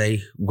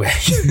Grande way.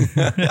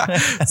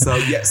 So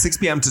 6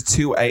 p.m. to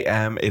 2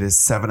 a.m. It is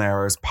 7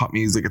 hours, pop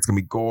music. It's going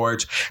to be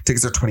gorge.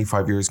 Tickets are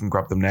 €25. You can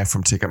grab them now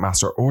from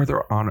Ticketmaster, or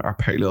they're on our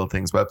Pay Little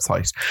Things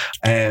website.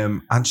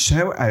 And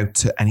shout out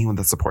to anyone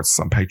that supports us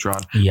on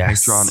Patreon.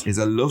 Yes. Patreon is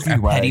a lovely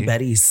way.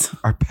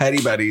 Our petty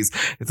betties.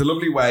 It's a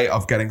lovely way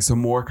of getting some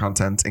more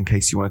content in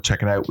case you want to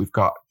check it out. We've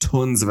got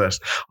tons of it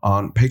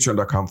on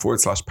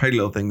patreon.com/Pay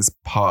Little Things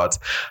pod.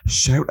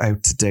 Shout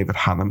out to David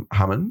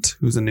Hammond,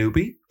 who's a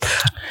newbie.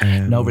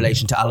 No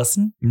relation to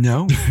Alison?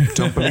 No,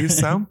 don't believe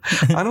so.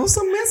 And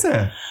also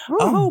Mizza.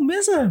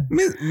 Mizza.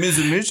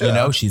 Mizza. You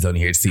know she's only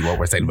here to see what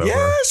we're saying about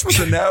her. She wants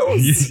to know.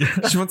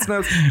 She wants to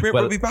know.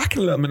 We'll be back in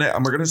a little minute,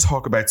 and we're going to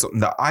talk about something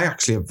that I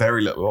actually have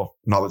very little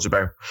knowledge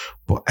about,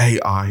 but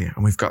AI,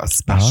 and we've got a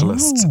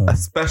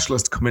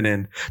specialist coming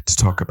in to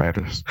talk about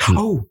it.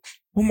 Oh,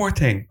 one more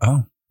thing.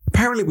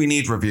 Apparently we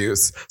need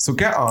reviews. So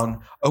get on,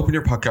 open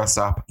your podcast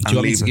app, and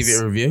leave us. To give you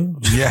a review?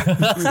 Yeah.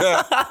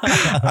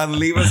 And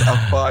leave us a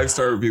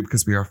 5-star review,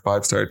 because we are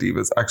 5-star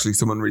divas. Actually,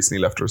 someone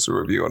recently left us a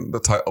review and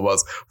the title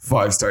was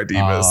 5-star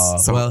divas.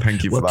 So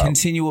thank you for that. We'll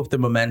continue up the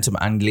momentum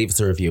and leave us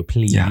a review,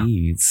 please. Yeah.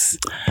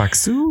 Back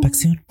soon.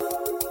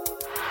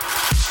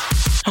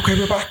 Okay,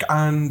 we're back,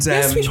 and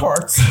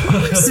sweethearts.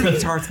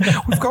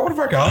 We've got one of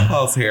our gal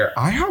pals here.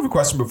 I have a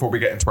question before we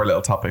get into our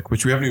little topic,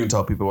 which we haven't even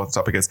told people what the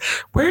topic is.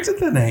 Where did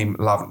the name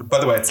Lavender? By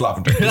the way, it's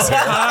Lavender.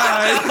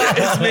 Hi,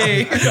 it's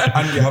me.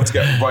 And you have to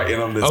get right in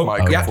on this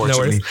mic,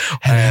 unfortunately,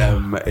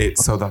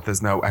 so that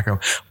there's no echo.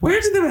 Where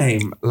did the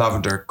name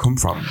Lavender come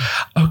from?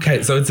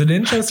 Okay, so it's an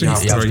interesting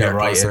story.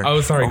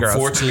 Sorry, girls.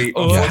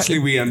 Unfortunately,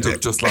 we end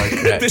up just like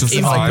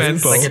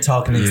like you're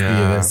talking into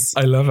the abyss.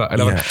 I love it.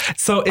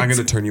 So I'm going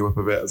to turn you up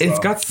a bit as well. It's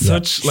got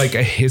such like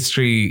a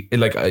history,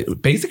 like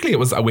basically it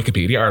was a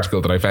Wikipedia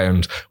article that I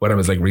found when I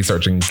was like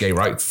researching gay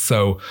rights.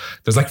 So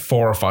there's like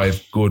 4 or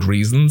 5 good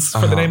reasons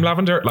for the name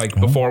Lavender. Like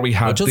before we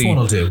had just one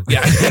will do.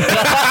 Yeah.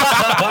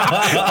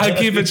 I'll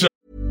keep it short.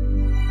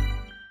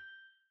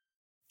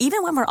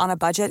 Even when we're on a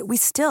budget, we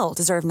still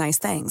deserve nice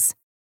things.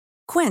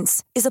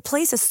 Quince is a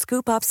place to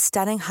scoop up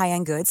stunning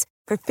high-end goods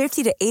for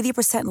 50 to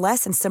 80%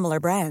 less than similar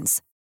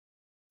brands.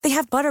 They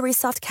have buttery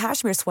soft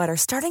cashmere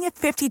sweaters starting at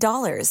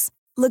 $50,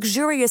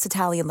 luxurious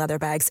Italian leather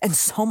bags, and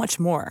so much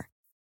more.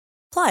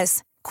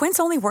 Plus, Quince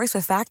only works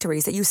with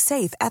factories that use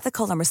safe,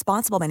 ethical, and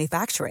responsible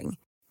manufacturing.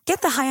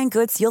 Get the high-end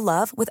goods you'll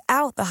love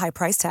without the high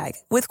price tag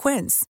with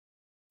Quince.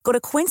 Go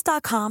to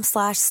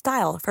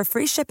quince.com/style for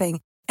free shipping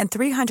and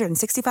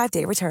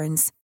 365-day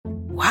returns.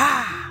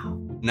 Wow.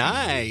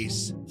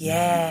 Nice.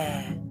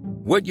 Yeah.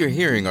 What you're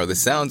hearing are the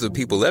sounds of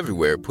people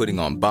everywhere putting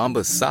on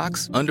Bombas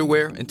socks,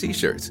 underwear, and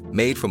T-shirts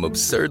made from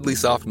absurdly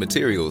soft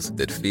materials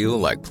that feel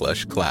like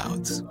plush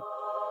clouds.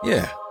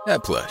 Yeah,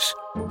 that plush.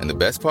 And the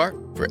best part?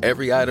 For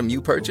every item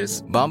you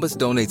purchase, Bombas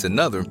donates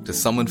another to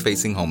someone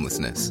facing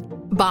homelessness.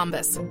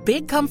 Bombas.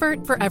 Big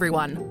comfort for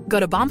everyone. Go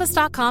to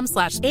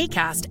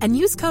bombas.com/ACAST and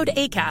use code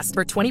ACAST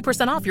for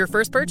 20% off your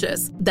first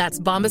purchase. That's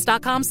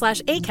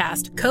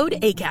bombas.com/ACAST. Code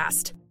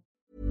ACAST.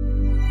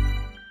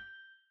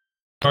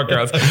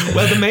 girls.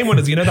 Well, the main one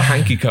is, you know, the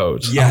hanky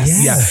code.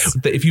 Yes.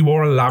 Yeah. If you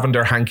wore a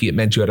lavender hanky, it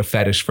meant you had a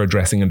fetish for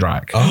dressing and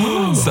drag.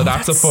 So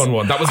that's a fun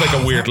one. That was like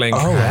a weird link.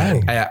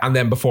 And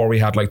then before we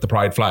had like the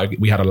pride flag,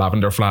 we had a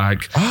lavender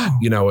flag.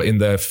 You know, in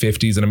the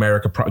 50s in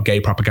America, gay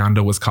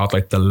propaganda was called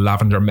like the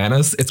lavender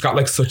menace. It's got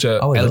like such a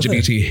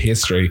LGBT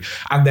history.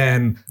 And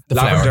then the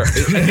lavender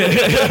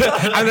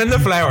and then the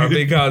flower,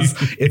 because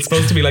it's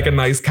supposed to be like a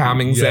nice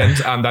calming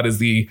scent, and that is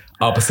the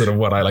opposite of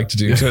what I like to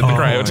do to the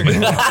crowd.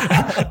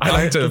 I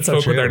like to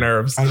fuck with their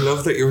nerves. I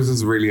love that yours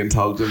is really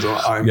intelligent.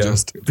 I'm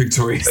just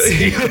Victoria's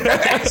Secret.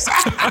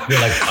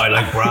 You're like, I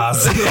like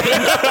bras.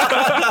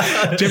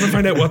 Did you ever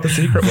find out what the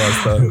secret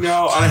was though?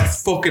 No, I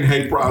fucking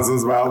hate bras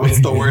as well.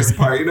 That's the worst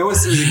part. You know,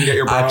 as soon as you can get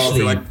your bra off,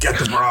 you're like, get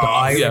the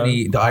bra.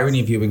 The irony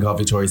of you being called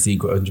Victoria's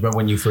Secret. Do you remember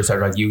when you first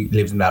started, like, you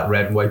lived in that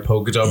red and white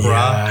polka dot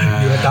bra?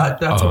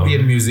 That's what be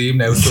in a museum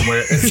now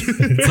somewhere. It's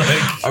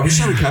like, I wish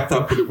I had kept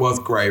that, but it was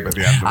grey by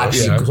the end of it.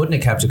 Actually, couldn't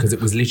have kept it because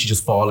it was literally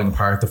just falling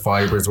apart. The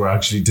fibres were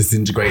actually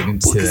disintegrating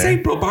into because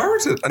April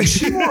borrowed it and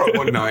she wore it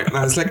one night and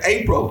I was like,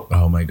 April.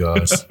 Oh my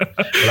God.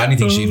 Well,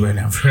 anything she'd wear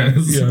now for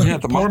us. Yeah,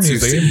 the poor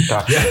museum.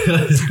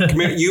 Come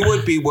here, you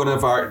would be one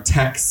of our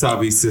tech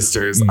savvy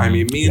sisters. I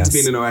mean, me and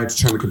Davina know how to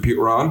turn the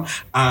computer on.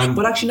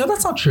 But actually, no,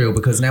 that's not true,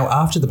 because now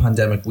after the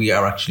pandemic, we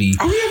are actually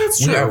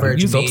we are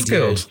Virgin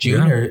Media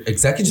junior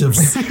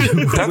executives.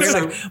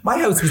 Like, my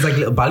house was like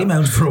little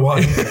Ballymount for a while.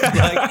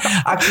 Like,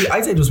 actually,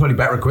 I'd say there was probably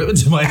better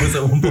equipment in my house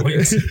at one point.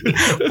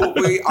 But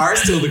we are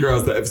still the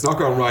girls that if it's not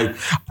going right,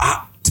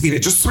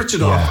 Davina, just switch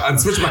it off and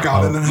switch back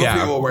on, and then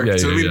hopefully it will work.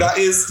 So I mean, that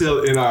is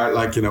still in our,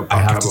 like, you know, I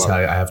have to tell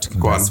you, I have to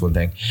confess one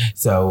thing.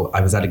 So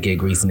I was at a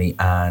gig recently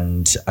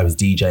and I was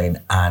DJing,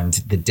 and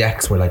the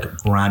decks were like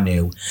brand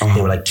new.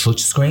 They were like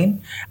touch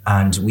screen,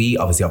 and we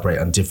obviously operate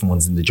on different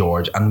ones in the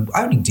George, and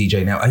I only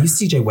DJ now. I used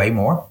to DJ way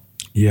more.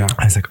 Yeah.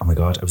 I was like, oh my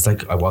God.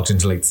 I walked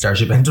into like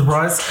Starship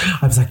Enterprise.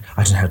 I was like,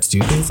 I don't know how to do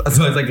this.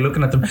 So I was like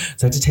looking at them. So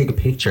I had to take a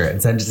picture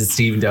and send it to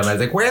Stephen down. I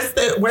was like, where's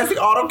the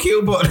auto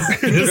cue button?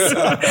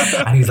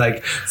 And he's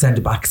like, send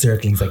it back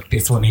circling. He's like,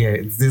 this one here,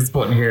 it's this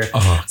button here.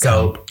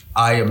 So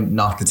I am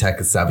not the tech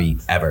savvy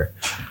ever.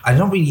 I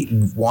don't really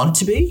want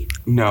to be.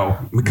 No,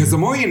 because the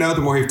more you know, the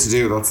more you have to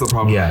do. That's the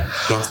problem. Yeah.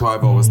 That's why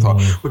I've always thought.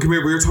 But come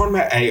here, we were talking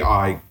about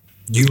AI.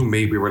 You and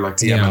me, we were like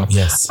DML.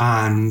 Yes.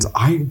 And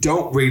I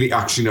don't really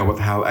actually know what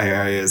the hell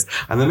AI is.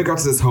 And then it got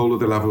to this whole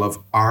other level of,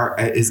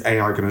 is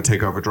AI going to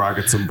take over drag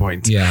at some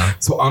point? Yeah.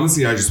 So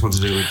honestly, I just want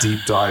to do a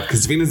deep dive,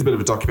 because Davina's a bit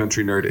of a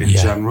documentary nerd in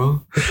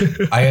general.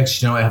 I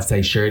actually know I have to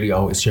say, Shirley,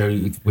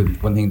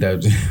 with one thing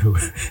that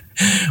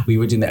we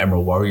were doing the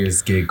Emerald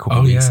Warriors gig a couple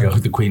of weeks ago,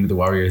 the Queen of the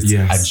Warriors.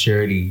 Yes. And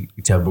Shirley,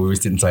 we were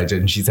sitting inside it,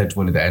 and she said to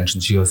one of the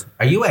entrants, she goes,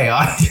 are you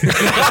AI?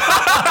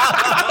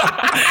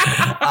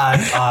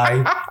 And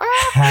I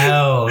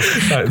held,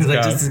 because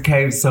I just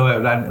came so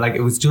out, like,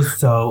 it was just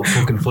so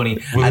fucking funny.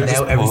 And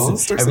now every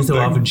so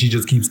often she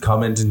just keeps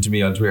commenting to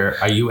me on Twitter,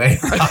 are you AI?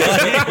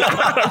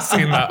 I've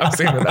seen that.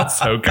 That's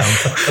so camp.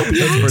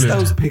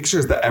 Those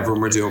pictures that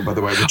everyone were doing, by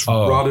the way, which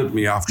rotted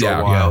me after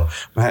a while.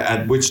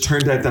 And which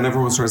turned out then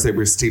everyone was trying to say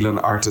we're stealing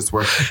artists'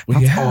 work.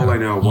 That's all I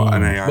know what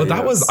an AI is.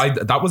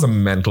 That was a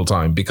mental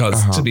time,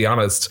 because to be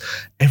honest,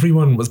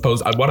 everyone was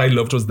posting. What I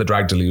loved was the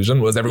drag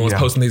delusion, was everyone was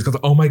posting these because,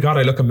 oh my God,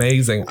 I look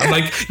amazing. I'm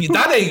like,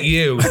 that ain't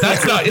you.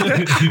 That's not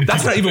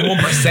even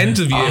 1%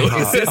 of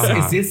you.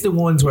 Is this the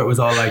ones where it was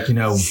all like, you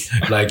know,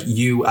 like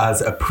you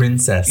as a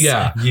princess?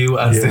 Yeah. You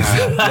as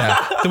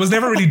There was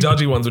never really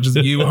dodgy ones, which is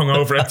you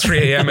hungover at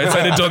 3 a.m.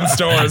 outside of Dunn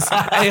stores.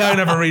 AI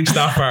never reached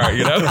that far,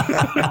 you know?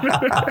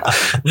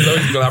 It was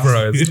always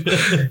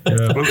glamorized.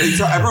 Yeah. Well,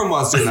 so everyone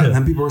was doing that, and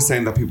then people were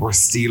saying that people were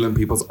stealing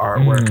people's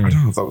artwork. I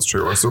don't know if that was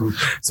true, or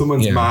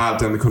someone's mad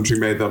down the country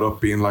made that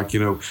up, being like, you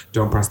know,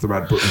 don't press the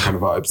red button kind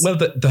of vibes. Well,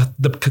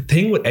 the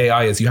thing with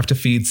AI is you have to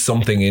feed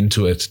something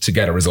into it to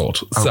get a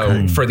result.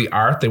 So for the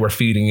art, they were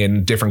feeding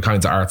in different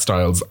kinds of art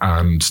styles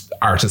and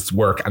artists'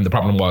 work, and the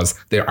problem was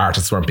their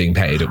artists weren't being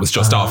paid. It was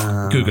just off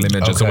Google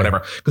Images or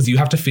whatever, because you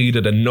have to feed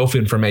it enough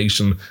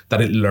information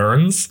that it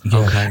learns.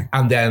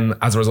 And then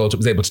as a result, it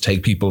was able to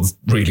take people's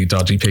really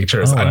dodgy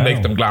pictures and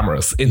make them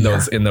glamorous in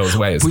those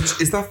ways. Which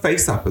is that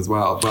FaceApp as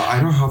well. But I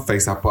don't have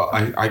FaceApp, but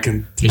I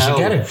can tell. You should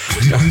get it.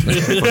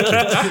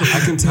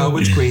 I can tell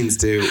which queens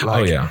do.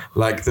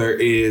 Like there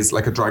is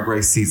like a Drag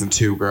Race season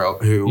 2 girl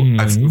who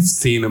I've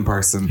seen in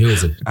person. Who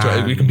is it?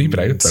 We can beep it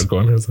out. So go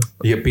on.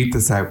 Yeah, beat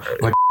this out.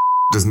 Like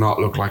does not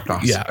look like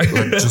that. Yeah.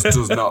 Like just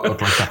does not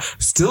look like that.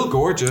 Still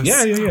gorgeous.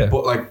 Yeah.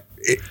 But like,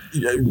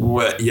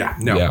 no.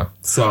 Yeah.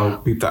 So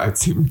beep that out.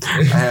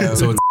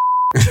 So it's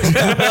leave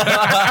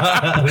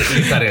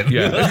that in.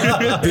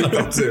 Beep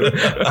that too.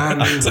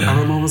 And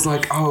I'm always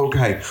like, oh,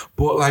 okay.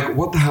 But like,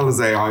 what the hell is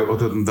AI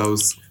other than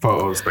those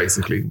photos,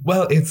 basically?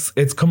 Well,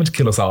 it's coming to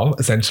kill us all,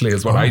 essentially,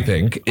 is what I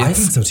think. I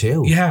think so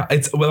too. Yeah.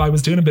 I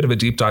was doing a bit of a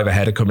deep dive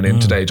ahead of coming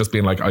in today, just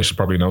being like, I should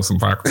probably know some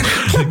facts.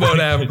 But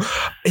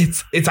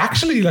it's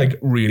actually like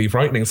really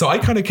frightening. So I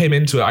kind of came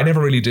into it. I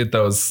never really did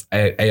those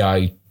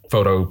AI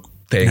photo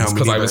things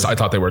because I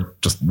thought they were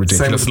just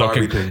ridiculous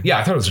looking. Yeah,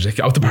 I thought it was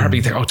ridiculous. Oh, the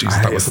Barbie thing. Oh,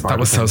 jeez, that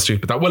was so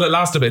stupid. Well, it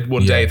lasted a bit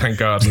one day, thank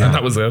God, and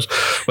that was it.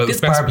 Well,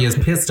 this Barbie is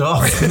pissed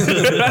off.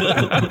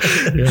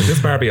 This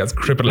Barbie has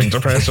crippling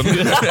depression.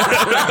 That'd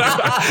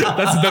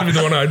be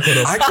the one I'd put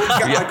up. I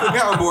could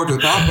get on board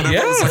with that, but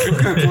I was like,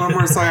 okay,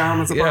 glamour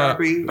Siam as a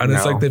Barbie. And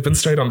it's like they've been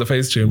straight on the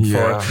Facetune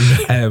for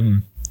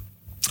it.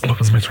 What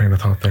was my train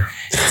of thought there?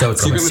 So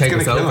it's going to take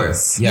us over.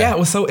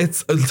 Yeah. So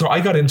I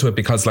got into it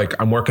because like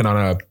I'm working on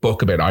a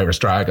book about Irish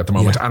drag at the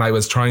moment, and I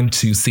was trying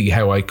to see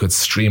how I could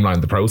streamline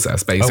the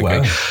process, basically.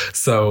 Oh, wow.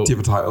 So do you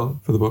have a title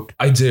for the book?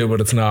 I do,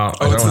 but it's not.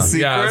 Oh, it's a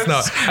secret? Yeah, it's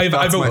not. I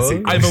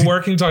have a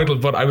working title,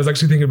 but I was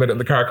actually thinking about it in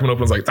the car coming up,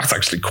 and I was like, that's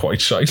actually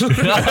quite shite. Is that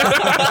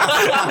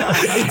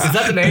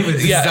the name of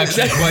it? Yeah, it's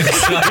actually quite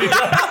shite.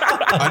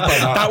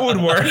 That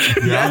would work.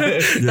 Yeah.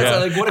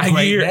 Like, what a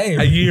great name.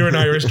 A year in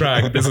Irish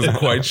drag. This is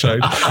quite shite.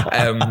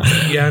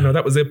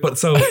 That was it. But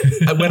so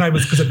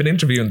because I've been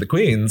interviewing the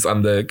queens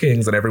and the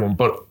kings and everyone,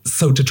 but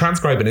so to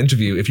transcribe an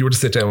interview, if you were to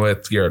sit down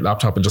with your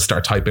laptop and just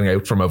start typing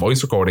out from a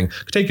voice recording, it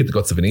could take you the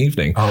guts of an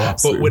evening. Oh,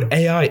 absolutely. But with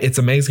AI, it's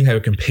amazing how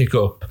it can pick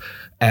up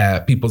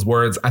people's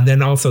words, and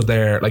then also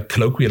their like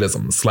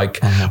colloquialisms. Like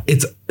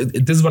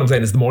this is what I'm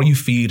saying, is the more you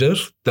feed it,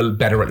 the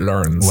better it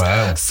learns.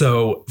 Wow.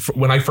 So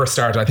when I first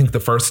started, I think two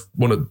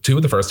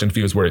of the first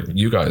interviews were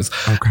you guys,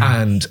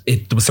 and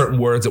there was certain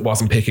words it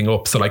wasn't picking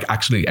up. So like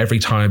actually every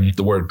time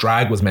the word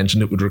drag was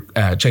mentioned, it would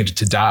change it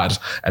to dad,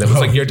 and it was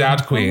like your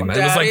dad queen. It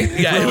was like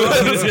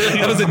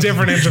it was a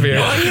different interview.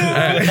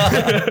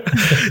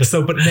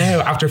 So but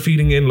now after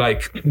feeding in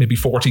like maybe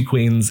 40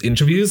 queens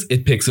interviews,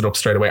 it picks it up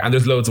straight away, and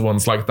there's loads of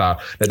ones like that.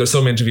 Now, there's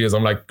some interviews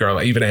I'm like, girl,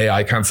 even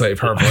AI can't save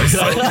her voice.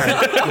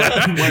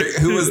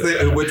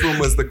 Which one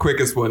was the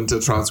quickest one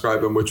to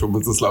transcribe and which one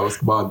was the slowest?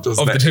 Come on,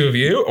 just the two of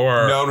you,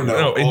 or no, in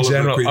all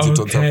general. Of the queens you've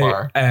done so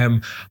far.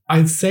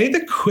 I'd say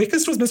the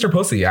quickest was Mr.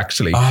 Pussy,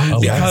 actually,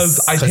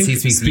 because I think he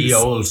speaks really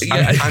old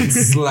and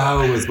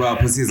slow as well.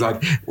 Pussy's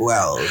like,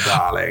 well,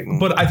 darling.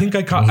 But I think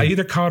I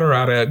either caught her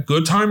at a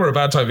good time or a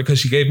bad time, because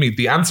she gave me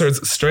the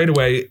answers straight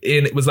away.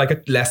 It was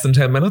like less than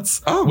 10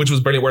 minutes, which was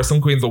brilliant. Where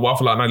some queens will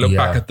waffle on, and I look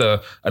back at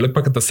the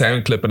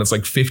sound clip, and it's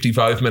like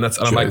 55 minutes,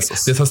 and I'm like,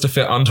 this has to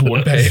fit onto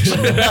one page.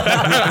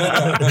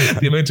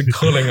 The amount of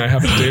culling I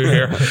have to do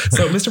here.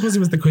 So Mr. Pussy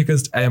was the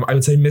quickest. I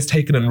would say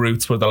Mistaken and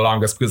Roots were the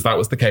longest, because that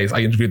was the case. I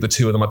interviewed the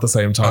two of them at the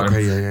same time,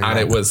 and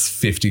it was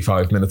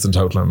 55 minutes in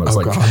total, and I was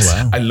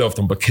I love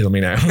them, but kill me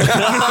now.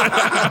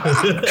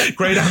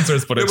 Great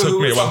answers, but it took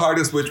me a while. The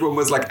hardest, which one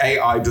was like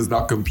AI does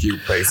not compute,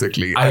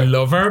 basically. I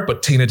love her,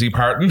 but Tina D.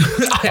 Parton.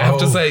 I have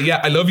to say,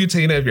 I love you,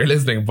 Tina, if you're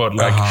listening, but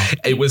like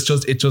it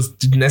just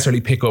didn't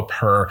necessarily pick up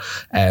her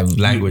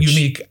language,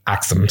 unique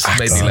accent,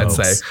 maybe, let's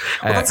say.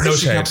 That's no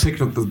shade. She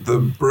picked up the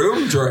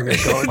broom during it.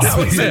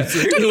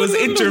 It was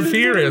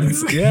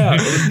interference. Yeah,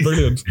 it was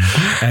brilliant.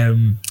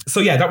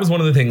 That was one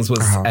of the things was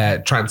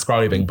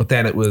transcribing, but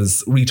then it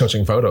was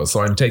retouching photos.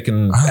 So I'm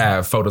taking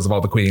photos of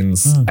all the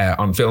queens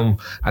on film,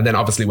 and then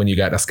obviously when you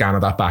get a scan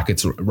of that back,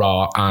 it's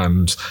raw,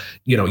 and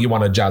you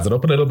want to jazz it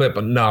up a little bit,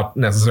 but not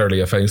necessarily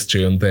a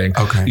Facetune thing.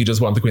 You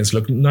just want the queens to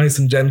look nice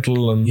and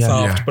gentle and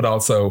soft, but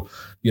also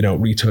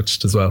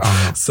retouched as well.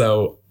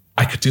 So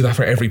I could do that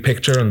for every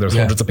picture, and there's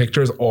hundreds of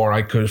pictures, or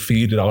I could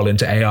feed it all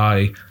into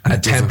AI, a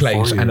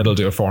template, and it'll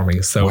do it for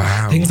me. So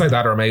things like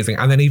that are amazing.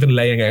 And then even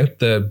laying out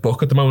the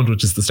book at the moment,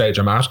 which is the stage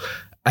I'm at,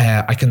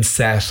 I can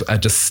set a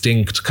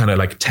distinct kind of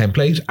like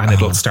template, and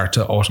it'll start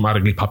to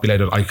automatically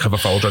populate it. I have a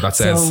folder that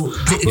says...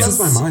 That blows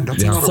my mind.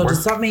 That's a lot of work.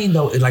 Does that mean,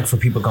 though, like for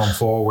people going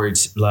forward,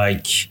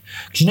 like,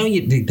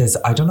 there's,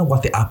 I don't know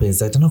what the app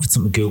is. I don't know if it's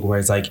something Google where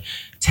it's like,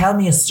 tell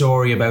me a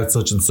story about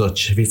such and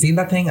such. Have you seen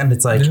that thing? And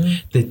it's like,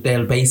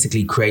 they'll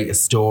basically create a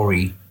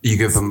story. You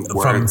give them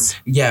words.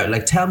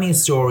 Like tell me a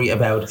story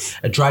about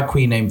a drag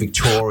queen named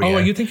Victoria. Oh,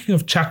 are you thinking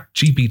of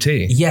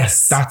ChatGPT?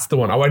 Yes. That's the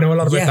one. Oh, I know a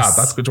lot about that.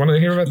 That's good. Do you want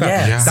to hear about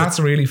that? Yeah. That's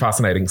really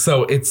fascinating.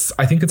 So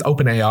I think it's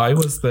OpenAI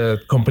was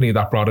the company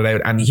that brought it out.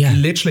 And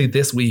literally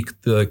this week,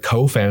 the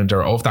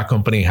co-founder of that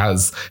company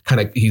has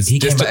he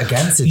came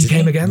against it. He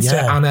came against it.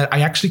 And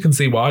I actually can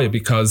see why,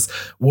 because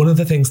one of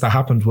the things that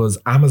happened was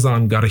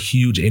Amazon got a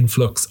huge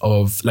influx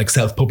of like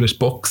self-published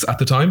books at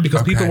the time,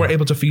 because people were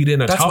able to feed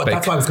in a topic.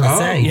 That's what I was going to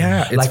say.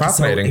 Yeah. It's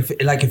fascinating. So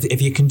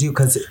if you can do,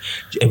 because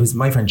it was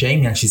my friend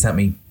Jamie actually sent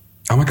me.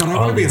 Oh my God, I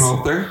want to be an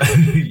author.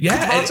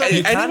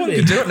 Anyone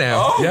can do it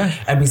now.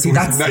 Yeah. And we see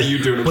that's not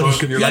you doing a book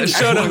and you're like,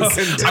 shut up.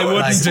 I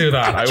wouldn't do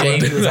that.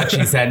 Jamie was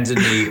actually sending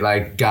me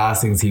like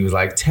gas things. He was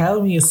like,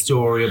 tell me a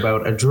story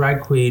about a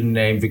drag queen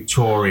named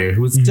Victoria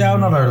who was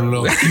down on her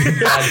luck.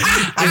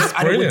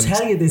 and it would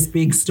tell you this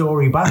big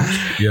story back.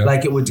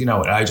 Like it would,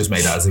 I just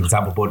made that as an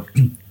example, but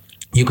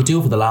you could do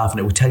it for the laugh, and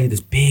it would tell you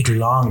this big,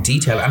 long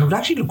detail, and it would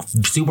actually look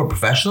super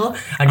professional.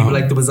 And you were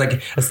like, there was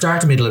like a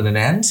start, a middle, and an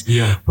end.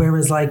 Yeah.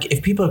 Whereas, like,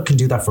 if people can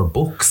do that for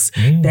books,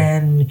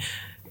 then,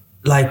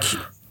 like,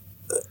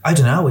 I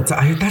don't know.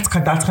 That's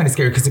kind of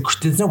scary, because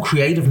there's no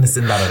creativeness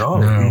in that at all.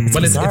 No.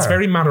 Well, it's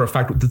very matter of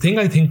fact. The thing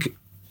I think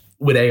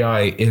with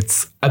AI,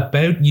 it's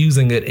about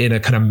using it in a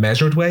kind of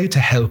measured way to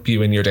help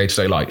you in your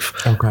day-to-day life.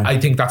 Okay. I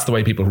think that's the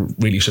way people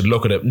really should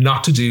look at it,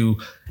 not to do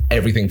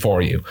everything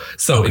for you.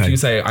 So if you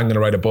say, I'm going to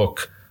write a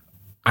book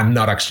and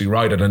not actually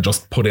write it and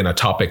just put in a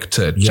topic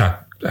to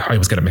chat. I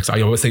always get it mixed.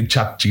 I always say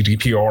chat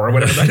GDPR or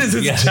whatever that is.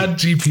 It's chat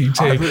GPT.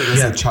 I put it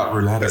as a chat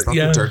roulette. Is that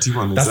the dirty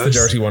one? That's the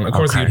dirty one. Of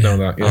course you'd know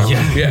that. I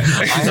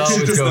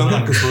actually just know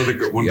that because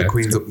one of the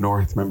queens up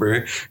north,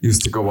 remember,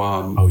 used to go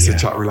on to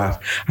chat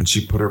roulette and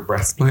she put her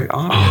breastplate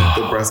on.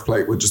 The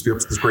breastplate would just be up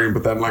to the screen,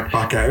 but then like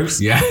back out.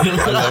 Yeah.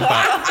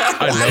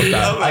 I love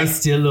that. I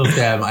still love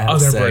them. I have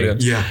to say.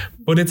 Brilliant. Yeah.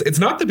 But it's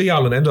not the be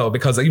all and end all,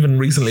 because even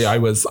recently I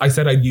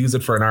said I'd use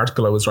it for an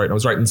article I was writing. I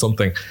was writing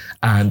something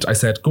and I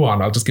said, go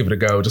on, I'll just give it a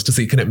go just to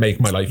see, can it make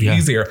my life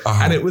easier?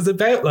 And it was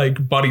about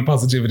like body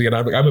positivity, and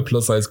I'm a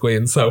plus size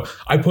queen. So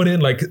I put in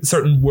like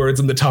certain words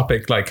in the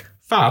topic, like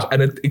fat,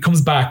 and it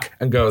comes back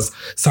and goes,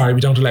 sorry,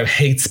 we don't allow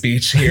hate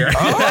speech here. It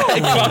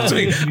clocked to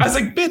me. I was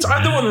like, bitch,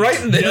 I'm the one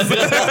writing this.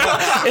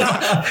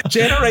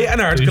 Generate an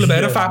article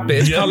about a fat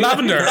bitch called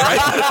Lavender, right?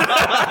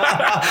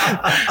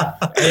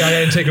 AI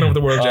ain't taking over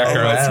the world, Jack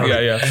girls. Wow.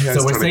 Yeah.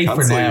 So we're safe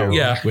for now.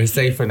 Yeah. We're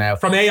safe for now.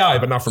 From AI,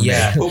 but not from me.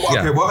 Well,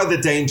 okay, what are the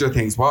danger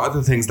things? What are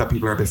the things that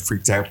people are a bit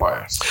freaked out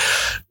by it?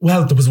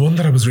 Well, there was one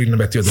that I was reading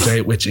about the other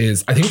day, which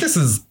is, I think this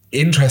is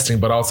interesting,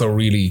 but also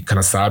really kind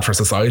of sad for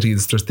society.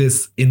 There's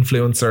this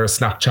influencer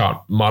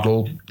Snapchat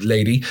model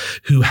lady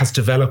who has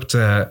developed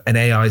an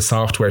AI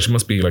software. She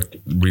must be like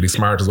really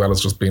smart as well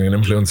as just being an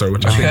influencer,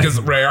 which I think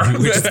is rare.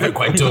 Which is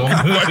quite dumb.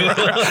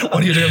 What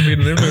are you doing being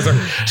an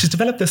influencer? She's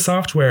developed this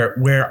software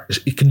where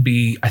it can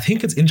be, I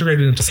think it's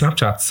integrated into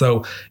Snapchat.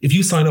 So if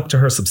you sign up to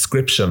her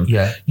subscription,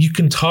 you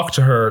can talk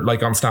to her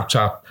like on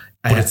Snapchat.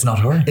 But it's not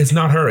her. It's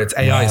not her. It's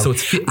AI. Wow. So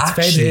it's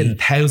fed in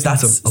thousands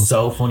that's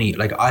so funny.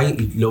 Like, I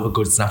love a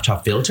good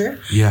Snapchat filter.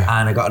 Yeah.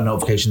 And I got a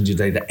notification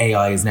today that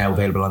AI is now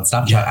available on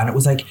Snapchat. Yeah. And it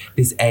was like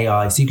this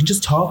AI. So you can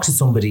just talk to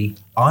somebody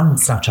on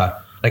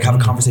Snapchat, like have a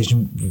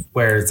conversation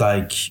where it's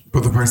like...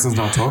 But the person's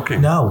not talking.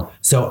 No.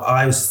 So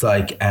I was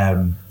like...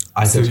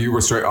 So you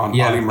were straight on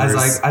Ollie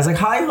Murs. I was like,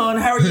 hi, hon,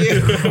 how are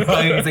you?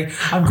 He's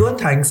like, I'm good,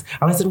 thanks.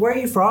 And I said, where are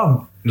you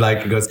from?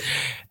 Like, he goes,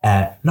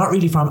 not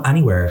really from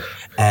anywhere.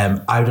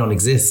 I don't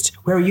exist.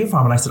 Where are you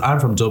from? And I said, I'm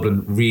from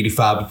Dublin, really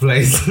fab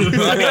place.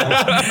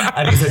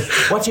 And he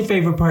said, what's your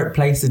favourite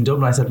place in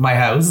Dublin? I said, my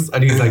house.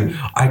 And he's like,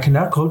 I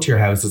cannot go to your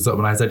house or something.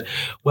 And I said,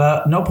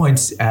 well, no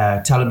point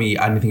telling me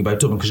anything about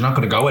Dublin because you're not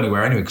going to go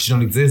anywhere anyway because you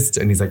don't exist.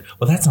 And he's like,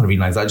 well, that's not really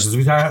nice. I just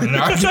start having an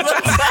argument.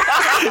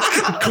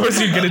 Of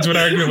course you get into an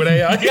argument with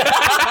AI. Can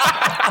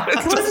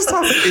I just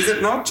ask, is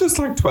it not just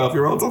like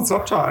 12-year-olds on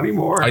Snapchat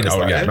anymore? I know,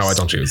 No, I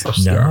don't use that.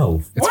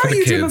 No. What are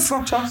you doing on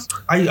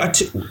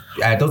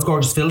Snapchat? Those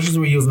gorgeous filters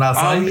we're using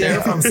last night,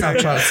 they're from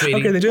Snapchat, sweetie.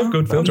 Okay, they do have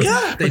good filters.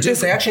 Yeah, they do.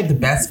 They actually have the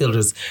best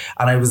filters.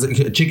 And I was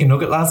a chicken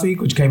nugget last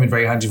week, which came in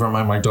very handy for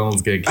my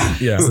McDonald's gig.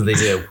 Yeah. So they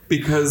do.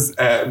 Because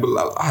I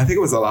think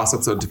it was the last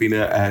episode,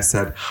 Davina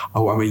said,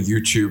 oh, I'm a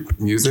YouTube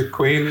music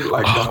queen.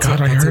 Like, that's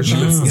God, I heard she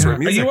listens to her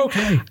music. Are you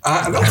okay?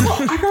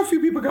 I got a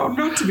few people going,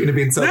 not Davina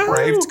being so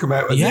brave to come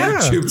out as a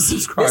YouTube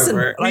subscriber. Listen,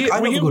 like, I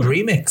love a good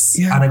remix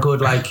and a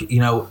good, like, you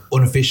know,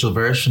 unofficial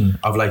version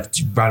of like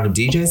random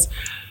DJs.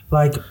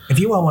 Like, if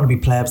you all want to be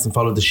plebs and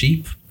follow the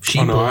sheeple,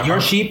 you're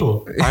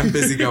sheeple. I'm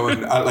busy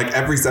going, like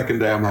every second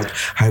day, I'm like,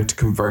 how to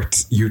convert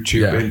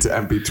YouTube into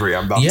MP3.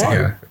 I'm that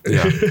tired.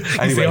 Yeah.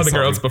 Anyway, you see all the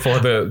girls before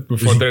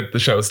the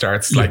show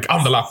starts, like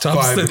on the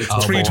laptops, the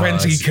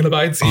 320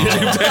 kilobytes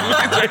YouTube.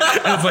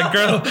 And it's like,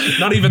 girl,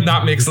 not even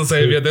that mix will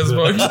save you at this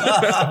point.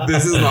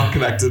 This is not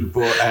connected,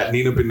 but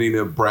Nina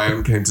Benina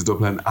Brown came to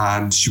Dublin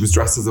and she was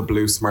dressed as a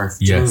blue Smurf.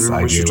 Yes,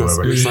 I do.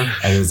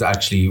 And it was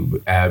actually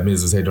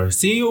Ms. was saying to her,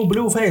 see you,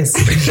 blue face.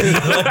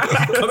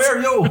 Come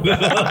here, you.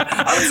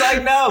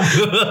 Outside now.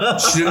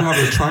 She didn't have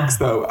her tracks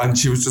though, and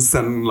she was just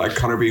sending, like,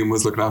 Connor Bean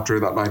was looking after her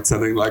that night,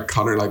 sending like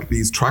Connor like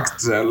these tracks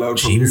to download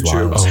from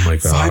YouTube. Oh my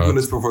God. 5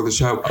 minutes before the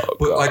show.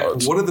 But like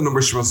one of the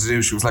numbers she wants to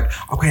do, she was like,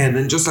 okay, and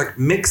then just like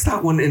mix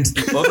that one into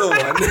the other one.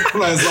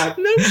 And I was like,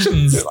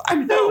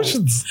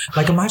 notions.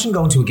 Like, imagine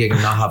going to a gig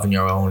and not having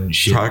your own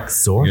shit tracks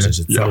sorted.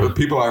 Yeah, but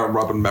people are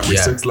robbing memory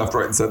sticks left,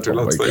 right, and centre.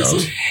 Let's face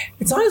it.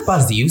 It's not as bad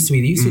as they used to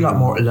be. There used to be a lot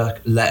more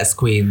like lettuce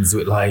queens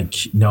with like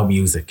no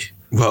music.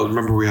 Well,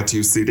 remember we had to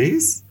use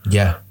CDs?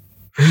 Yeah.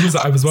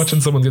 I was watching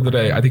someone the other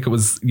day, I think it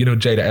was,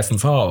 Jada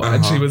Essence Hall,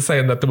 and she was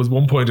saying that there was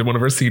one point in one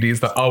of her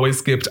CDs that always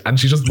skipped and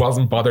she just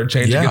wasn't bothered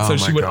changing it, so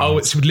she would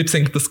lip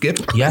sync the skip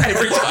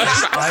every time.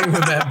 I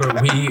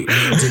remember we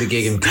did a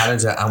gig in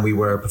Canada and we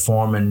were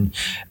performing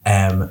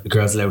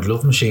Girls Aloud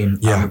Love Machine,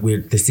 and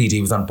the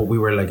CD was on, but we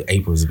were like,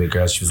 April was a big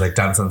girl, she was like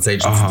dancing on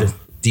stage, the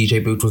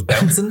DJ booth was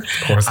bouncing,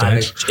 and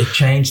it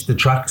changed the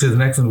track to the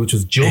next one, which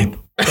was Jump.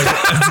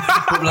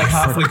 but like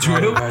halfway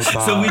through.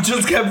 So we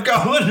just kept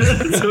going.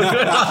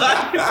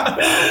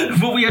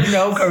 But we had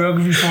no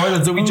choreography for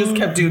that. So we just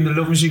kept doing the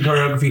Love Machine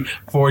choreography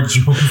for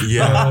Jump.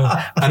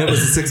 Yeah. And it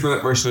was a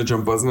 6-minute version of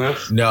Jump, wasn't it?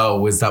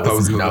 No, that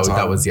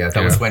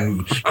was when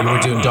we were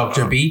doing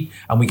Dr. B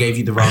and we gave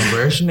you the wrong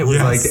version. It was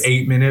like the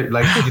 8-minute,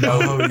 like, you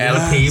know,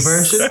 LP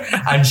version.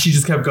 And she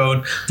just kept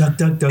going, duck,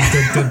 duck, duck,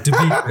 duck, duck,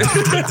 duck,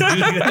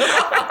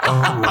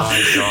 oh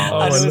my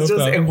God. And it was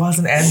just, it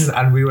wasn't ending.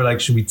 And we were like,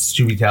 should we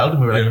tell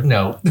them? We were like,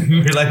 no.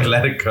 We were like,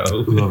 let it go.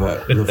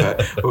 Love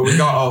it. But we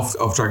got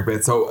off track a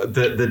bit. So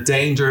the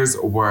dangers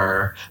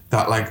were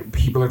that like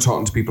people are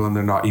talking to people and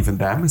they're not even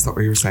them. Is that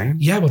what you were saying?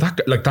 Yeah, well that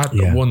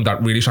one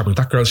that really shocked me.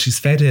 That girl, she's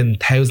fed in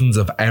thousands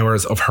of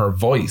hours of her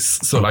voice.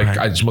 So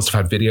she must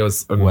have had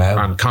videos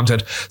and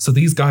content. So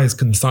these guys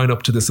can sign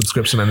up to the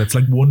subscription and it's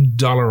like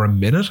 $1 a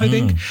minute, I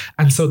think.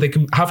 And so they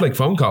can have like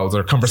phone calls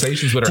or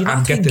conversations with her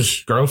and get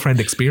this girlfriend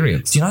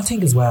experience. Do you not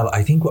think as well,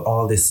 I think with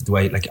all this, the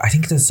way, like, I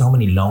think there's so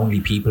many lonely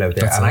people out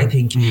there. That's and I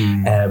think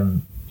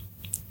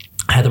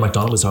Heather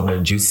McDonald was talking about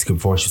in Juicy Scoop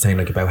before. She was saying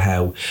like about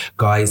how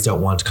guys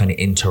don't want to kind of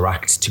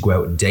interact to go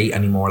out and date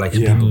anymore. Like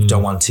people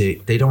don't want to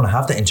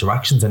have the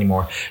interactions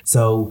anymore.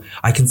 So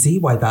I can see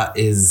why that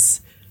is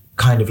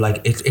kind of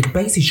like it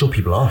basically shut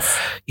people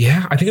off.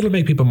 Yeah, I think it'll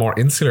make people more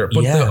insular.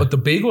 But the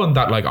big one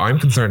that like I'm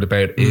concerned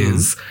about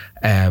is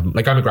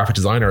like I'm a graphic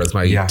designer as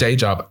my day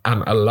job,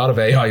 and a lot of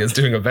AI is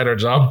doing a better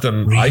job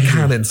than I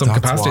can in some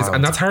capacities. Wild.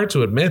 And that's hard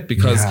to admit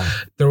because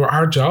there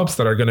are jobs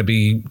that are going to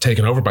be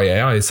taken over by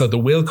AI. So there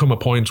will come a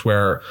point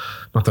where,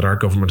 not that our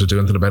government will do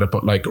anything about it,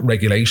 but like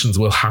regulations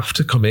will have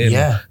to come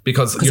in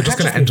because you're just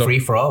going to end up free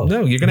for all.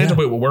 No, you're going to end up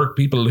with work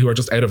people who are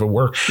just out of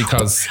work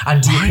because.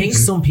 And do you think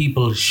some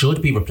people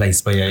should be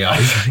replaced by AI?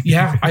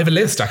 Yeah, I have a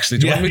list actually.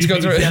 Do you want me to go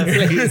through it?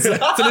 It's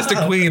a list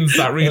of queens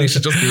that really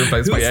should just be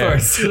replaced by AI.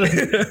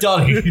 First?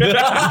 Dolly.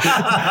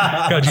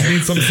 God, you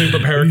need some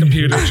superpower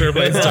computer to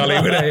replace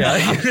Dolly with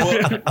AI.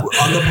 But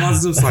on the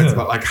positive sides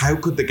about like how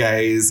could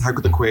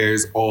the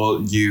queers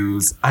all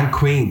use, and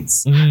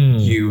queens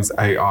use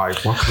AI?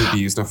 What could we be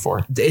using it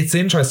for? It's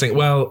interesting.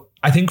 Well,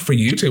 I think for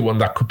you two, one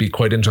that could be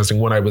quite interesting,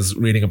 one I was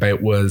reading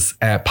about was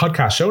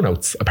podcast show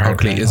notes.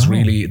 Apparently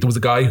there was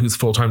a guy whose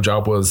full-time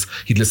job was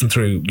he'd listen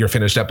through your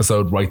finished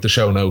episode, write the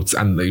show notes,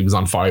 and he was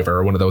on Fiverr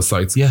or one of those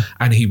sites. Yeah.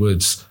 And he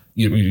would,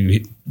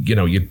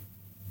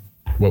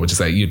 what would you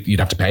say? You'd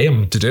have to pay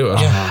him to do it.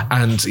 Yeah.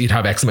 And you'd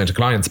have X amount of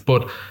clients.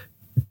 But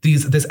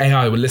this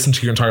AI will listen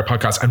to your entire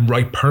podcast and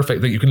write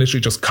perfect, that you can literally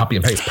just copy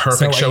and paste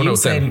perfect show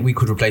notes in. Saying we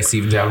could replace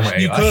Stephen Down with AI?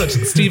 You could.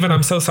 Stephen,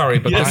 I'm so sorry,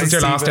 but this is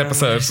your last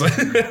episode.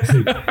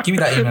 Give me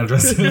that email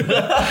address.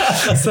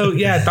 So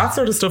yeah, that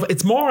sort of stuff.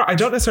 It's more, I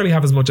don't necessarily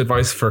have as much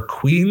advice for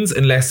queens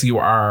unless you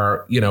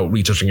are,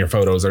 retouching your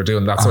photos or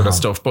doing that sort of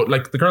stuff. But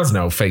like the girls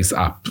know Face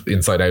app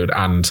inside out,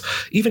 and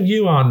even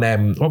you on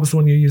what was the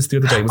one you used the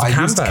other day? It was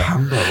Canva. Used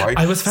Canva, right?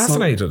 I was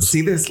fascinated. So,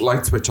 see this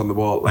light switch on the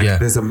wall? Like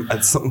there's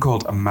something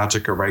called a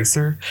magic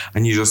eraser.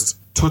 And you just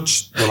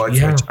touch the light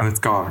switch and it's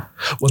gone.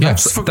 Well,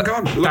 it's fucking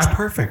gone. It looks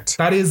perfect.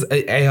 That is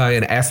AI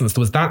in essence. There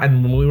was that,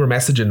 and when we were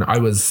messaging,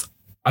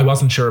 I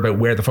wasn't sure about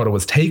where the photo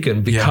was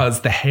taken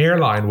because the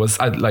hairline was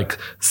like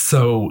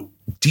so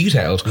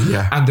detailed.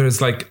 Yeah. And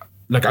there's like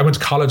I went to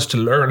college to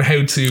learn how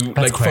to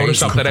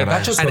Photoshop that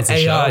out. And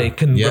AI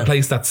can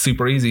replace that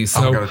super easy.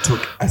 So it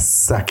took a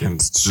second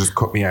to just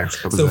cut me out.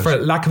 So for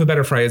lack of a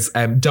better phrase,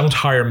 don't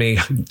hire me.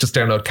 Just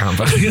download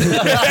Canva.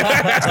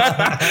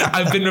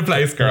 I've been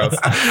replaced, girls.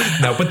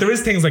 No, but there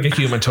is things like a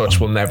human touch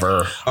will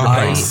never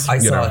replace. I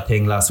saw a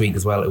thing last week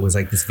as well. It was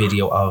like this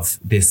video of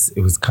this. It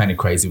was kind of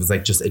crazy. It was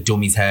like just a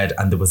dummy's head,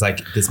 and there was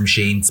like this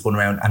machine spun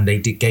around, and they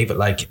gave it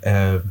like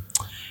a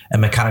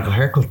mechanical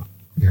haircut.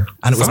 Yeah.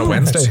 And it was on a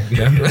Wednesday.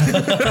 Yeah.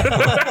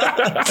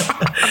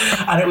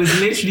 And it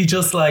was literally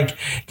just like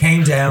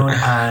came down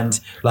and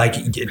like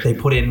they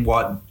put in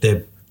what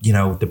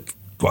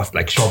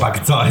like short back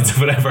and sides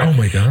or whatever. Oh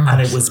my God.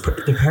 And it was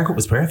the haircut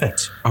was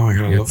perfect. Oh my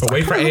God, I love that. But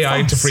wait for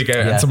AI to freak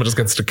out and someone just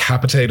gets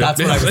decapitated. That's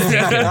what I was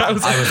thinking. I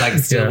was like,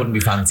 still wouldn't be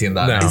fancying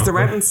that. No. Is there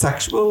anything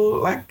sexual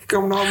like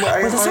going on with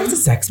AI? Well, there's lots of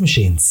sex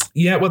machines.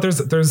 Yeah, well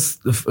there's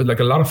like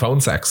a lot of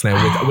phone sex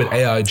now with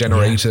AI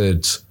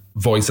generated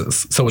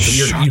voices. So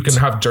you can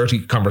have dirty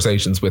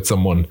conversations with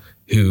someone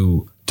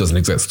who doesn't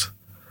exist.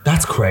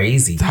 That's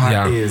crazy.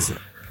 That is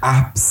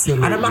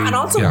absolutely. And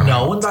also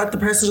knowing that the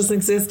person doesn't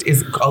exist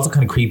is also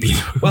kind of creepy.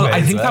 Well,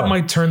 I think that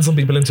might turn some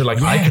people into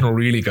like, I can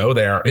really go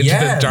there into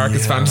the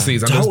darkest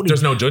fantasies, and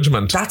there's no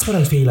judgment. That's what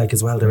I feel like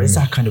as well. There is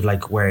that kind of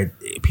like where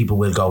people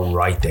will go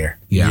right there.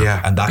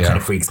 Yeah. And that kind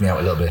of freaks me out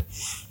a little bit.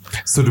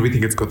 So do we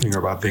think it's a good thing or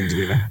a bad thing,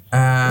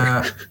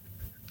 Davina?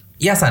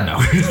 Yes and no.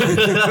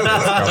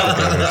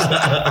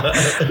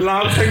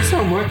 Love, thanks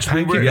so much.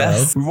 Thank you,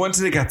 guys. We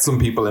wanted to get some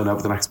people in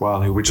over the next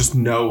while who would just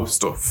know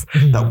stuff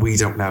that we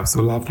don't know.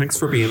 So, Love, thanks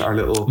for being our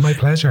little... My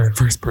pleasure.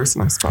 First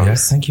person, I suppose.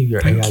 Yes, thank you.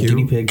 You're a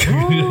guinea pig.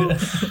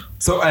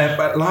 So,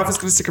 but Lav is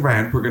going to stick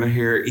around. We're going to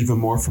hear even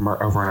more from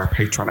her over on our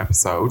Patreon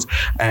episode.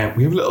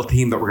 We have a little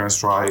theme that we're going to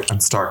try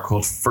and start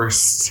called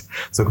First.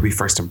 So it could be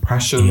first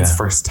impressions,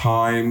 first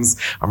times.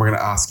 And we're going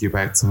to ask you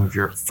about some of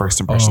your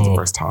first impressions and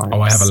first times. Oh,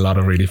 I have a lot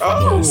of really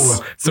fun ones.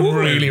 Some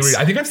really,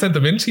 I think I've sent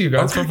them in to you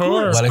guys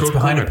before. Well, it's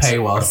behind a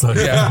paywall, so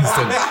so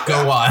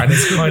go on. And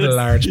it's quite a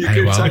large you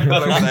paywall. can check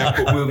that out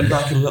there, but we'll be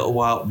back in a little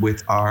while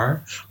with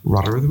our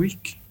Rodder of the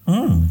Week.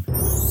 Rodder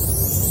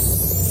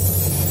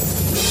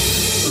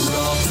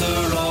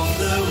of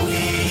the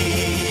Week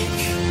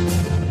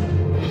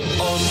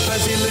on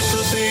Petty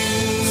Little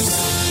Things.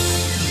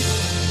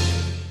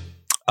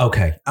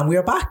 Okay, and we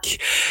are back.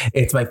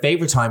 It's my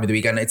favorite time of the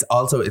week, and it's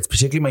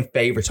particularly my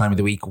favorite time of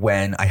the week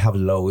when I have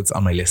loads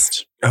on my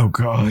list. Oh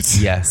God.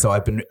 Yeah, so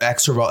I've been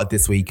extra rotted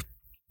this week.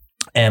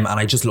 And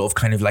I just love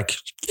kind of like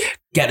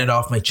getting it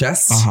off my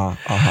chest.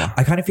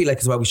 I kind of feel like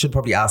as well, we should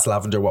probably ask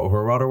Lavender what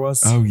her rodder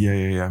was. Oh,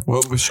 yeah.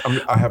 Well,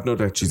 I have no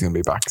doubt she's going to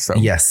be back. So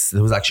yes,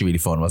 it was actually really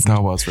fun, wasn't it?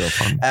 That was real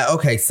fun.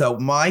 Okay, so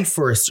my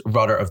first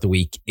rodder of the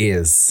week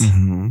is...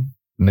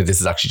 Now,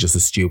 this is actually just a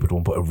stupid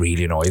one, but it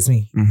really annoys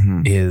me,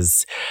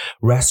 is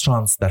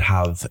restaurants that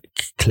have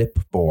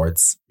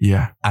clipboards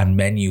and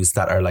menus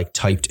that are like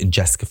typed in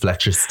Jessica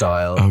Fletcher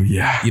style. Oh,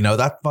 yeah. You know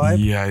that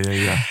vibe?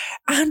 Yeah.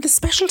 And the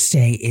special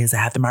today is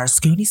the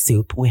marascuni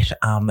soup with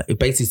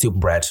basically soup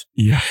and bread.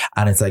 Yeah.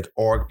 And it's like,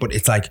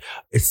 it's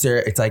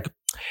like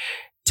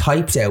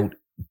typed out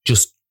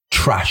just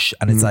trash,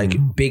 and it's like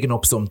bigging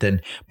up something,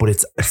 but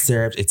it's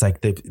served. It's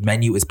like the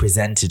menu is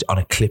presented on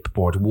a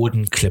clipboard,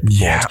 wooden clipboard.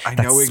 Yeah, I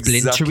know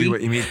exactly what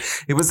you mean.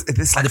 It was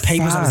this, and the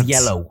papers was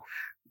yellow.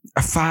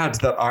 A fad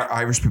that our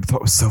Irish people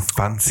thought was so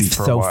fancy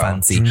for a while. So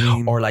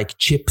fancy, or like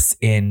chips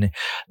in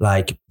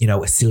like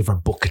a silver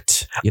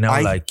bucket.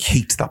 I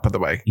hate that, by the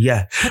way.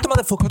 Yeah, put them on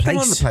the fucking plate.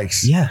 Put them on the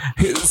plate. Yeah,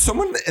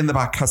 someone in the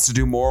back has to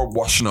do more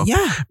washing up.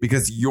 Yeah,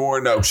 because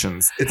your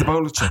notions. It's a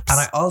bowl of chips, and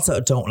I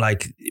also don't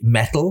like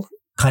metal.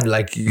 Kind of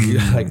like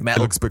metal. It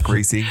looks a bit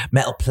greasy.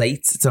 Metal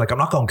plates. So like I'm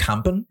not going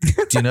camping.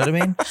 Do you know what I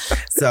mean?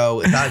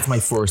 So that's my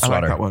first I rodder.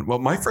 like that one. Well,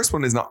 my first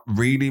one is not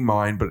really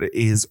mine, but it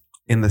is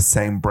in the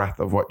same breath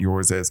of what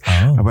yours is.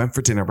 Oh. I went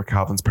for dinner with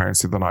Calvin's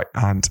parents the other night,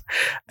 and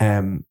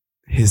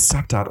his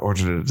stepdad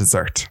ordered a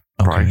dessert,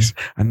 right?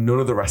 And none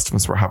of the rest of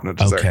us were having a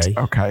dessert.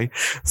 Okay.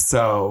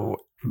 So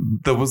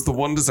there was the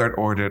one dessert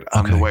ordered,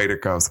 and the waiter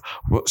goes,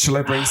 well, shall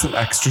I bring some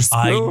extra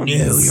spoons? I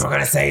knew you were going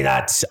to say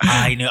that.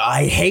 I knew.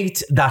 I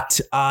hate that.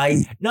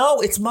 No,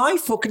 it's my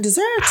fucking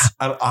dessert.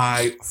 And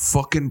I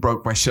fucking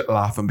broke my shit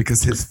laughing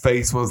because his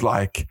face was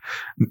like,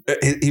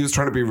 he was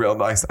trying to be real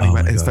nice.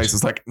 And his face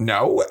was like,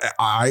 no,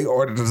 I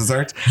ordered a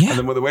dessert. Yeah. And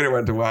then when the waiter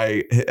went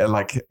away,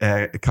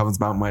 Calvin's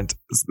mom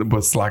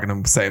was slagging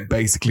him, saying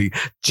basically,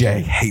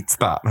 Jay hates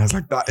that. And I was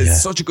like, that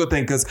is such a good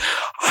thing, because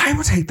I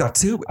would hate that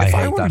too. If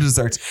I wanted a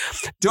dessert,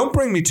 don't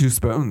bring me 2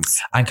 spoons.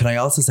 And can I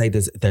also say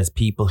there's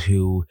people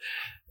who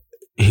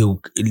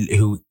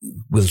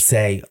will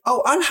say,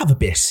 oh, I'll have a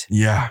bit.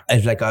 Yeah.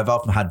 I've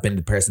often been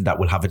the person that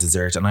will have a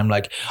dessert, and I'm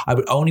like, I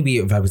would only be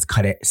if I was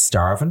kind of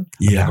starving.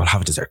 Yeah. Like, I'll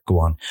have a dessert, go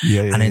on.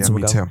 Yeah, and then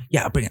someone me too.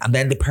 Yeah, bring it. And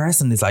then the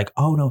person is like,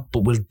 oh no,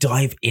 but we'll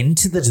dive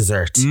into the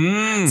dessert.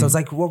 So it's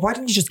like, well, why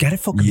didn't you just get a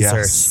fucking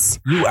dessert?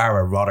 You are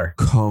a rodder.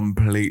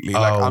 Completely.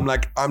 I'm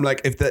like,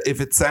 if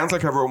it sounds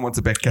like everyone wants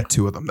a bit, get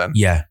 2 of them then.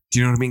 Yeah. Do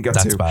you know what I mean? Get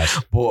That's 2. bad.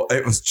 But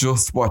it was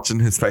just watching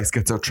his face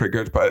get so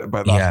triggered by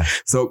that. Yeah.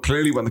 So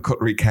clearly when the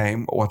cutlery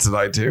came, what did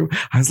I do?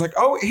 I was like,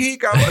 oh, here you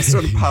go. I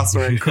started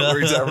passing around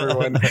cutlery to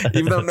everyone,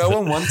 even though no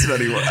one wanted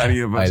any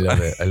of it. I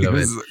love it.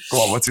 Go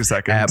on, what's your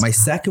second? My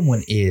second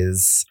one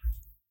is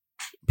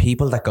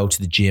people that go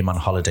to the gym on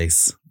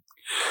holidays.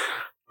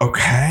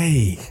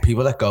 Okay.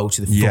 People that go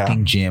to the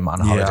fucking gym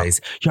on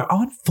holidays. You're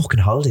on fucking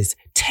holidays.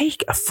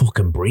 Take a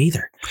fucking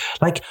breather.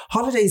 Like,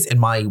 holidays in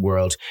my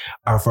world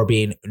are for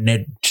being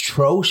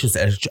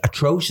atrociously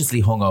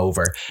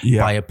hungover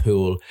by a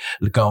pool,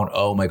 going,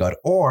 oh my God.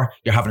 Or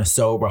you're having a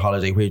sober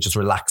holiday where you're just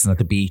relaxing at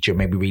the beach, or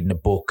maybe reading a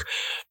book.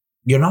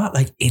 You're not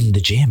like in the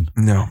gym.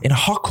 No. In a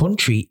hot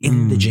country,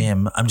 in the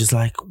gym, I'm just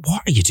like,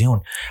 what are you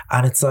doing?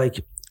 And it's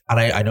like, and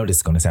I know this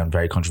is going to sound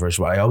very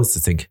controversial, but I always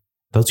just think,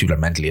 those people are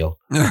mentally ill.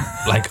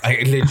 Like,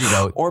 I literally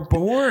know. Or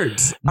bored.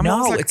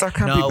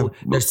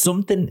 There's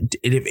something,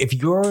 if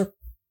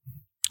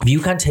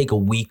you can't take a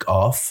week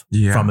off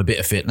from a bit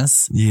of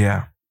fitness,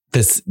 you've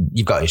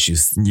got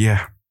issues.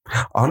 Yeah.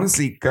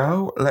 Honestly,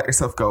 let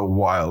yourself go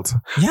wild.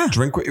 Yeah.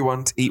 Drink what you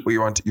want, eat what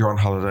you want. You're on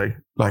holiday.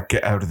 Like,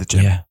 get out of the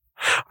gym. Yeah.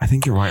 I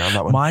think you're right on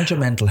that one. Mind your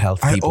mental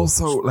health, people.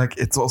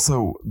 It's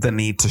also the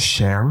need to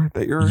share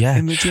that you're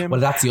in the gym. Well,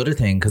 that's the other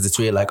thing, because it's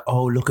really like,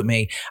 oh, look at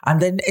me.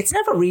 And then it's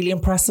never really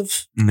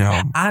impressive.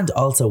 No. And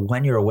also,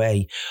 when you're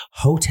away,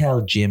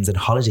 hotel gyms and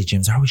holiday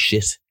gyms are always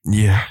shit.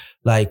 Yeah.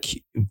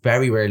 Like,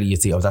 very rarely you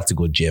see, oh, that's a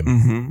good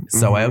gym.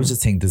 So I always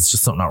just think there's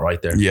just something not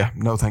right there. Yeah,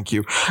 no, thank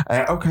you.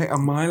 Okay,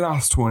 and my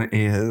last one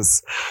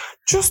is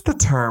just the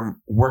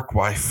term work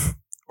wife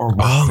or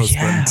work husband.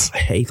 Yeah. I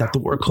hate that, the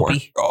work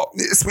hubby. Oh,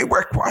 this me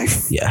work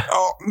wife. Yeah.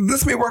 Oh,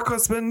 this me work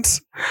husband.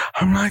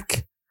 I'm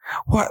like,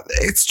 what?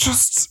 It's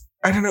just,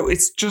 I don't know.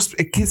 It's just,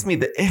 it gives me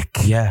the ick.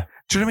 Yeah.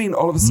 Do you know what I mean?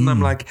 All of a sudden, I'm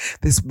like,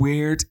 this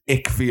weird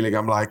ick feeling.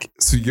 I'm like,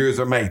 so yours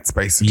are mates,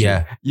 basically.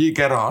 Yeah. You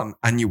get on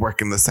and you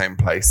work in the same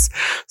place.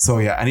 So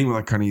yeah, anyone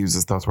that kind of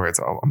uses those words,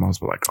 I'm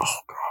always like, oh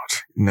God,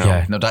 no.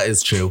 Yeah, no, that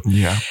is true.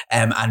 Yeah.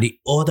 And the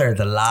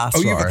last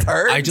one. You have a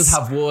third? I just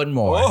have one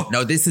more. Oh.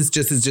 No, this is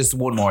just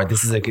one more.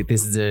 This is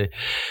a,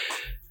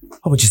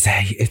 what would you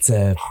say? It's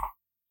a,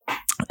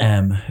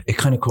 it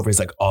kind of covers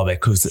like all of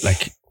it, because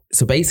like,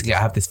 so basically, I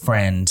have this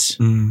friend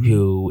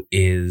who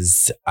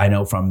is, I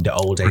know from the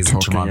old days in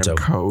Toronto.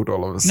 Code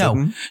all of a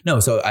sudden. No.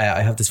 So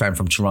I have this friend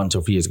from Toronto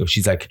a few years ago.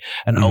 She's like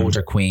an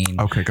older queen.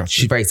 Okay, gotcha.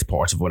 She's very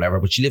supportive, whatever,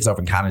 but she lives over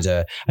in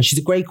Canada, and she's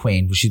a great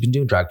queen. She's been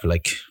doing drag for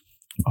like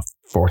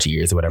 40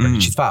 years or whatever.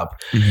 And she's fab.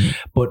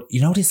 But you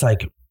know this,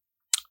 like,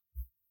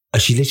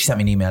 she literally sent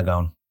me an email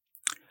going,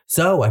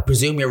 so I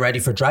presume you're ready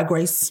for Drag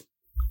Race?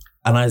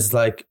 And I was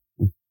like,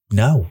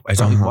 no, I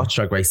don't even watch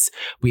Drag Race.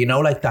 But you know,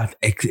 like that,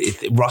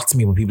 it rots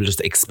me when people just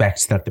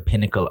expect that the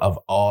pinnacle of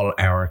all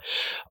our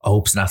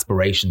hopes and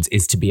aspirations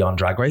is to be on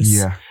Drag Race.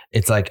 Yeah.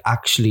 It's like,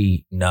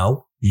 actually,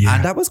 no. Yeah.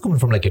 And that was coming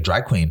from like a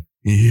drag queen.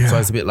 Yeah. So I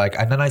was a bit like,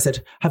 and then I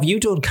said, have you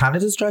done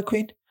Canada's drag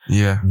queen?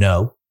 Yeah.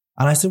 No.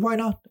 And I said, why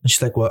not? And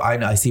she's like, well,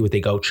 I see what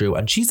they go through.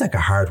 And she's like a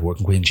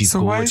hard-working queen. She's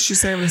good. Why is she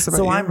saying this about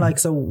you? you? I'm like,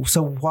 so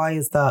why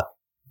is that?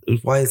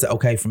 Why is it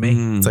okay for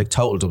me? It's like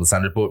total double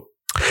standard. But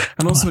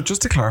and also,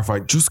 just to clarify,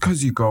 just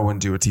because you go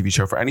and do a TV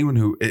show, for anyone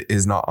who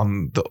is not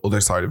on the other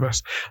side of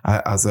it,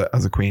 as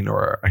a queen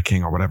or a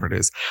king or whatever it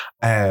is,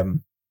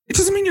 it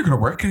doesn't mean you're going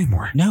to work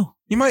anymore. No.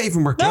 You might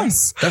even work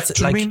less.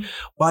 That's like, I mean?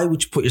 Why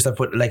would you put yourself,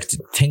 like,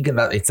 thinking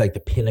that it's like the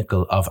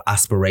pinnacle of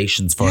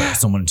aspirations for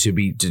someone to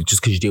be,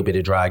 just because you do a bit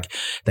of drag,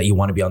 that you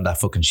want to be on that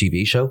fucking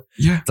TV show?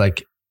 Yeah. It's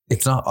like,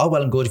 it's not, oh,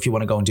 well and good if you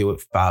want to go and do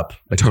it, fab,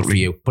 like, good for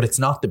you. But it's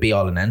not the be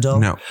all and end all.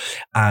 No.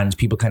 And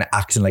people kind of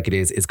acting like it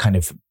is kind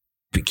of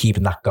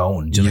keeping that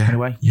going. Do you know kind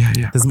of way? Yeah.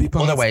 There's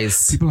other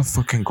ways. People have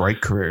fucking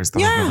great careers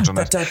that have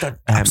never done it.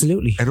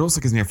 Absolutely. It also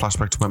gives me a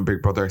flashback to when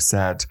Big Brother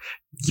said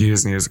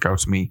years and years ago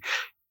to me,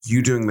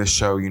 you doing this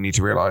show, you need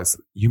to realize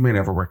you may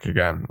never work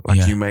again.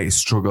 Like you may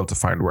struggle to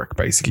find work,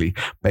 basically,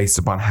 based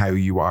upon how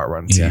you are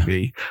on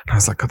TV. And I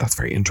was like, oh, that's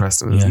very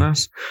interesting, isn't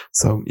it?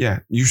 So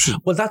yeah, you should.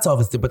 Well, that's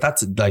obviously, but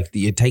that's like,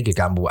 you take a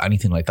gamble with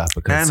anything like that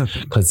because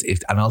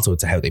and also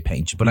it's how they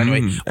paint you. But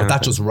anyway, but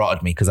that just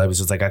rotted me, because I was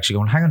just like actually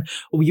going, hang on,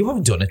 oh, you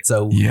haven't done it,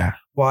 so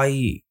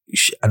why?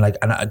 And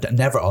I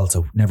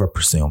never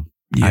presume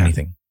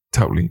anything.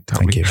 Totally.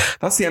 Thank you.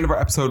 That's the end of our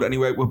episode.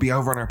 Anyway, we'll be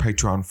over on our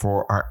Patreon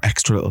for our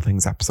Extra Little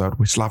Things episode,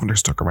 which Lavender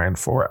stuck around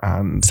for.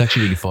 And it's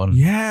actually really fun.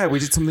 Yeah, we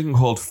did something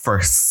called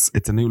Firsts.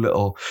 It's a new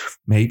little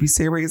maybe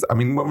series. I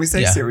mean, when we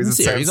say series,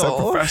 it sounds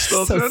so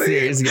professional. So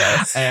serious,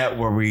 yes.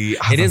 Where we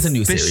have a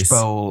new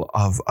fishbowl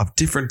of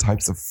different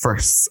types of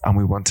firsts, and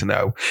we want to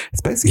know. It's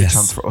basically a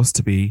chance for us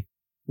to be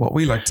what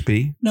we like to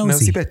be,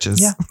 nosy bitches.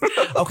 Yeah.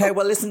 Okay,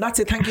 well, listen, that's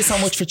it. Thank you so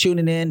much for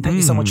tuning in. Thank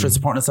you so much for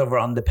supporting us over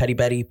on the Petty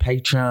Betty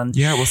Patreon.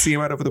 Yeah, we'll see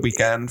you out over the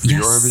weekend for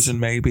Eurovision,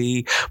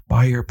 maybe.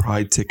 Buy your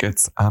Pride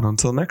tickets. And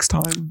until next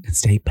time,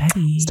 stay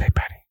petty. Stay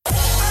petty.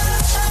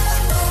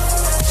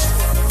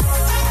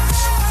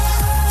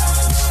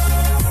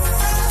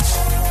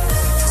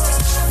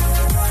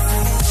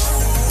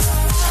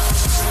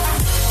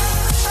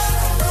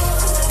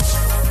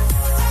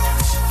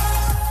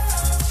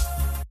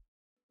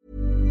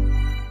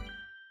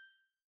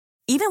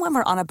 Even when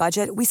we're on a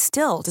budget, we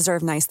still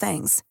deserve nice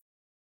things.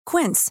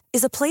 Quince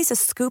is a place to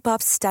scoop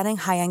up stunning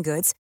high-end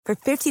goods for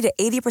 50 to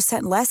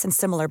 80% less than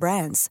similar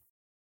brands.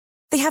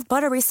 They have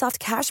buttery soft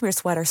cashmere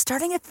sweaters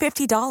starting at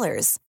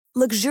 $50,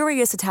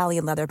 luxurious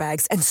Italian leather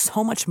bags, and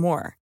so much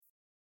more.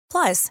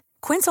 Plus,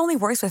 Quince only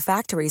works with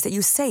factories that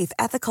use safe,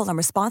 ethical, and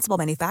responsible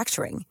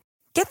manufacturing.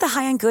 Get the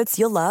high-end goods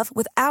you'll love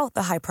without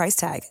the high price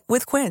tag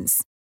with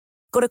Quince.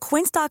 Go to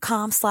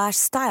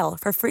quince.com/style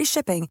for free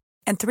shipping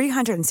and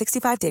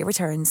 365-day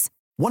returns.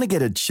 Want to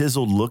get a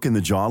chiseled look in the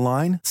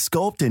jawline?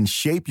 Sculpt and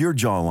shape your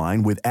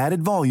jawline with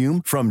added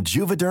volume from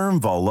Juvederm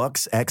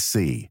Volux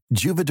XC.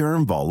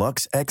 Juvederm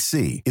Volux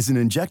XC is an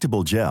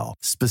injectable gel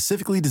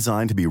specifically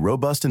designed to be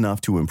robust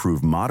enough to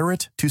improve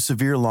moderate to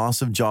severe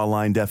loss of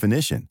jawline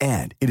definition.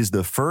 And it is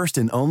the first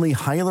and only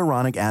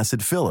hyaluronic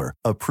acid filler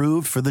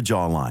approved for the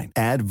jawline.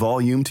 Add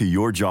volume to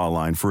your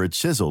jawline for a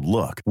chiseled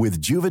look with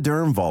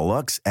Juvederm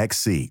Volux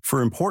XC.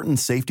 For important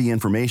safety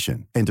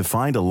information and to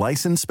find a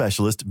licensed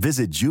specialist,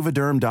 visit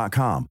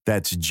Juvederm.com Juvederm.com.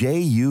 That's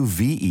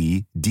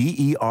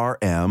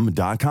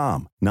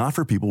Juvederm.com. Not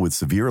for people with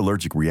severe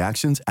allergic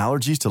reactions,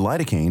 allergies to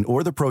lidocaine,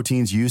 or the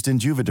proteins used in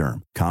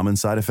Juvederm. Common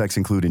side effects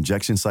include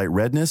injection site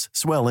redness,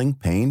 swelling,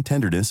 pain,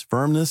 tenderness,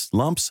 firmness,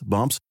 lumps,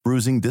 bumps,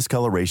 bruising,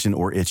 discoloration,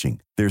 or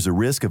itching. There's a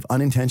risk of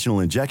unintentional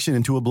injection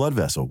into a blood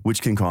vessel,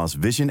 which can cause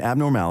vision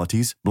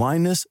abnormalities,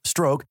 blindness,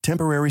 stroke,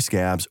 temporary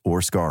scabs,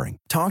 or scarring.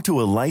 Talk to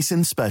a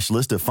licensed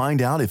specialist to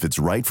find out if it's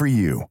right for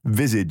you.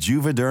 Visit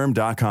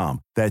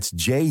Juvederm.com. That's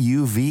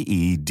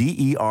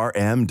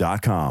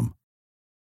Juvederm.com.